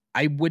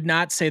 I would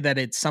not say that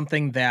it's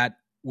something that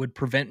would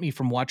prevent me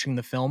from watching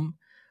the film,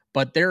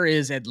 but there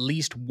is at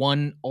least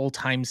one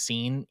all-time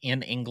scene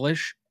in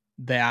English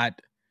that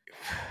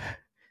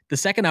the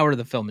second hour of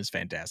the film is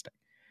fantastic.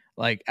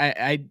 Like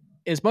I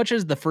as much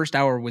as the first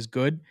hour was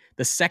good,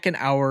 the second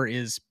hour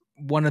is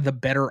one of the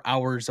better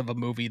hours of a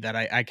movie that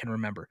I can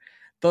remember.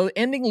 The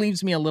ending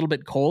leaves me a little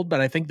bit cold, but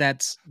I think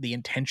that's the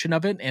intention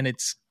of it, and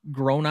it's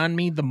grown on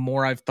me the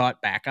more I've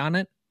thought back on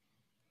it.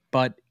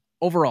 But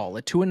overall,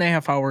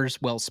 2.5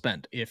 hours well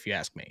spent, if you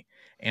ask me.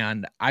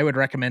 And I would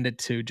recommend it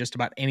to just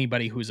about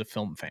anybody who's a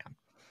film fan.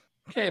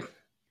 Okay.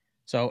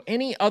 So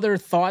any other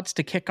thoughts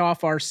to kick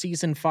off our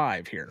season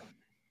 5 here?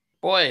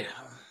 Boy,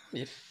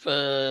 if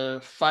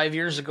 5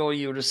 years ago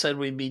you would have said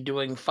we'd be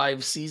doing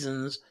 5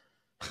 seasons,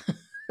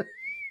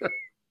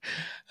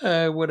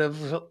 I would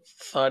have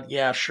thought,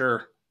 yeah,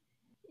 sure.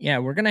 Yeah,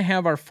 we're going to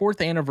have our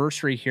 4th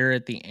anniversary here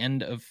at the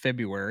end of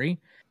February.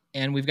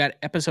 And we've got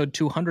episode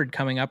 200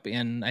 coming up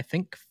in, I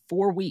think,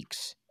 4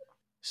 weeks.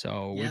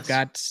 So Yes. We've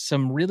got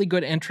some really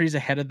good entries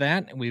ahead of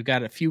that. We've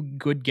got a few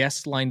good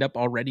guests lined up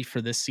already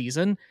for this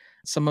season.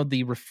 Some of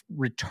the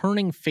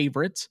returning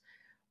favorites,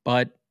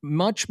 but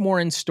much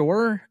more in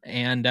store.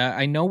 And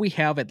I know we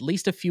have at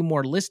least a few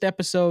more list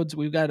episodes.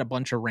 We've got a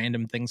bunch of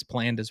random things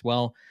planned as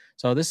well.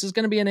 So this is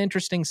going to be an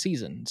interesting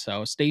season.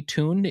 So stay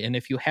tuned. And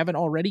if you haven't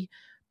already,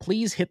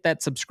 please hit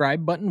that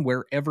subscribe button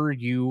wherever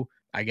you,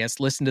 I guess,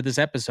 listen to this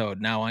episode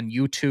now on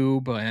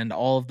YouTube and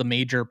all of the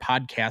major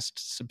podcast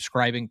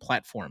subscribing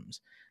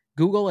platforms.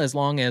 Google, as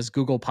long as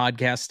Google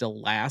Podcasts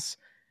still lasts,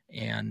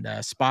 and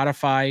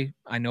Spotify.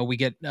 I know we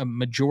get a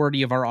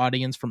majority of our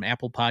audience from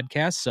Apple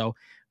Podcasts. So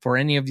for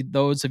any of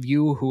those of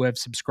you who have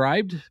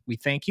subscribed, we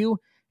thank you.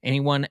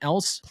 Anyone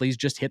else, please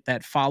just hit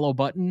that follow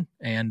button,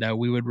 and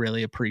we would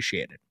really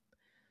appreciate it.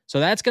 So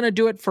that's going to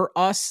do it for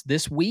us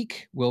this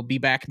week. We'll be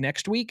back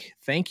next week.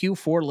 Thank you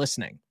for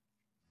listening.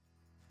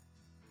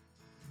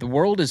 The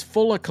world is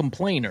full of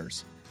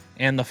complainers,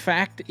 and the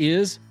fact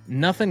is,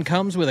 nothing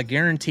comes with a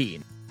guarantee.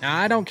 Now,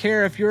 I don't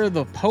care if you're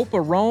the Pope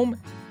of Rome,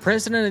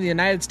 President of the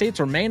United States,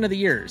 or Man of the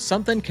Year,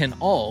 something can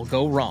all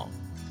go wrong.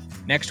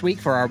 Next week,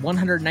 for our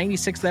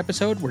 196th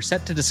episode, we're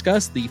set to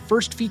discuss the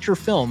first feature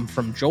film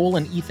from Joel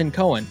and Ethan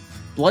Coen,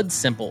 Blood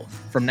Simple,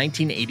 from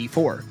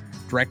 1984.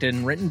 Directed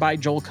and written by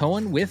Joel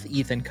Coen with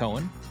Ethan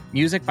Coen.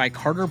 Music by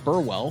Carter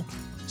Burwell.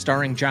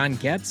 Starring John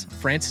Getz,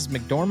 Frances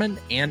McDormand,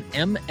 and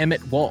M.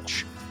 Emmett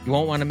Walsh. You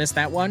won't want to miss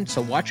that one,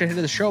 so watch ahead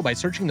of the show by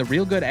searching the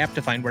Real Good app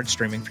to find where it's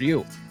streaming for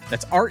you.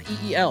 That's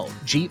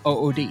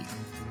REELGOOD.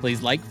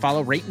 Please like,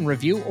 follow, rate, and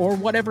review, or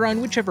whatever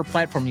on whichever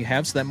platform you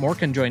have so that more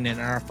can join in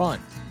on our fun.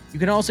 You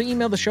can also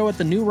email the show at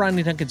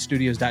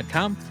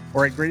thenewRonnieDuncanStudios.com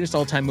or at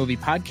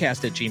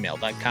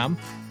greatestalltimemoviepodcast@gmail.com.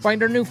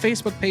 Find our new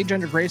Facebook page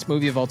under Greatest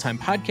Movie of All Time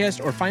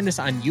Podcast, or find us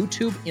on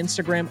YouTube,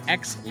 Instagram,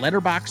 X,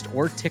 Letterboxd,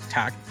 or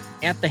TikTok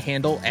at the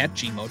handle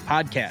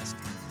 @GModePodcast.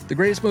 The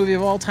Greatest Movie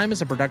of All Time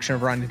is a production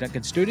of Ronnie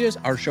Duncan Studios.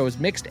 Our show is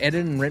mixed,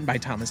 edited, and written by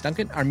Thomas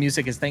Duncan. Our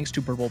music is thanks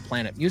to Purple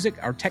Planet Music.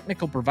 Our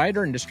technical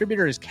provider and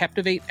distributor is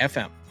Captivate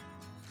FM.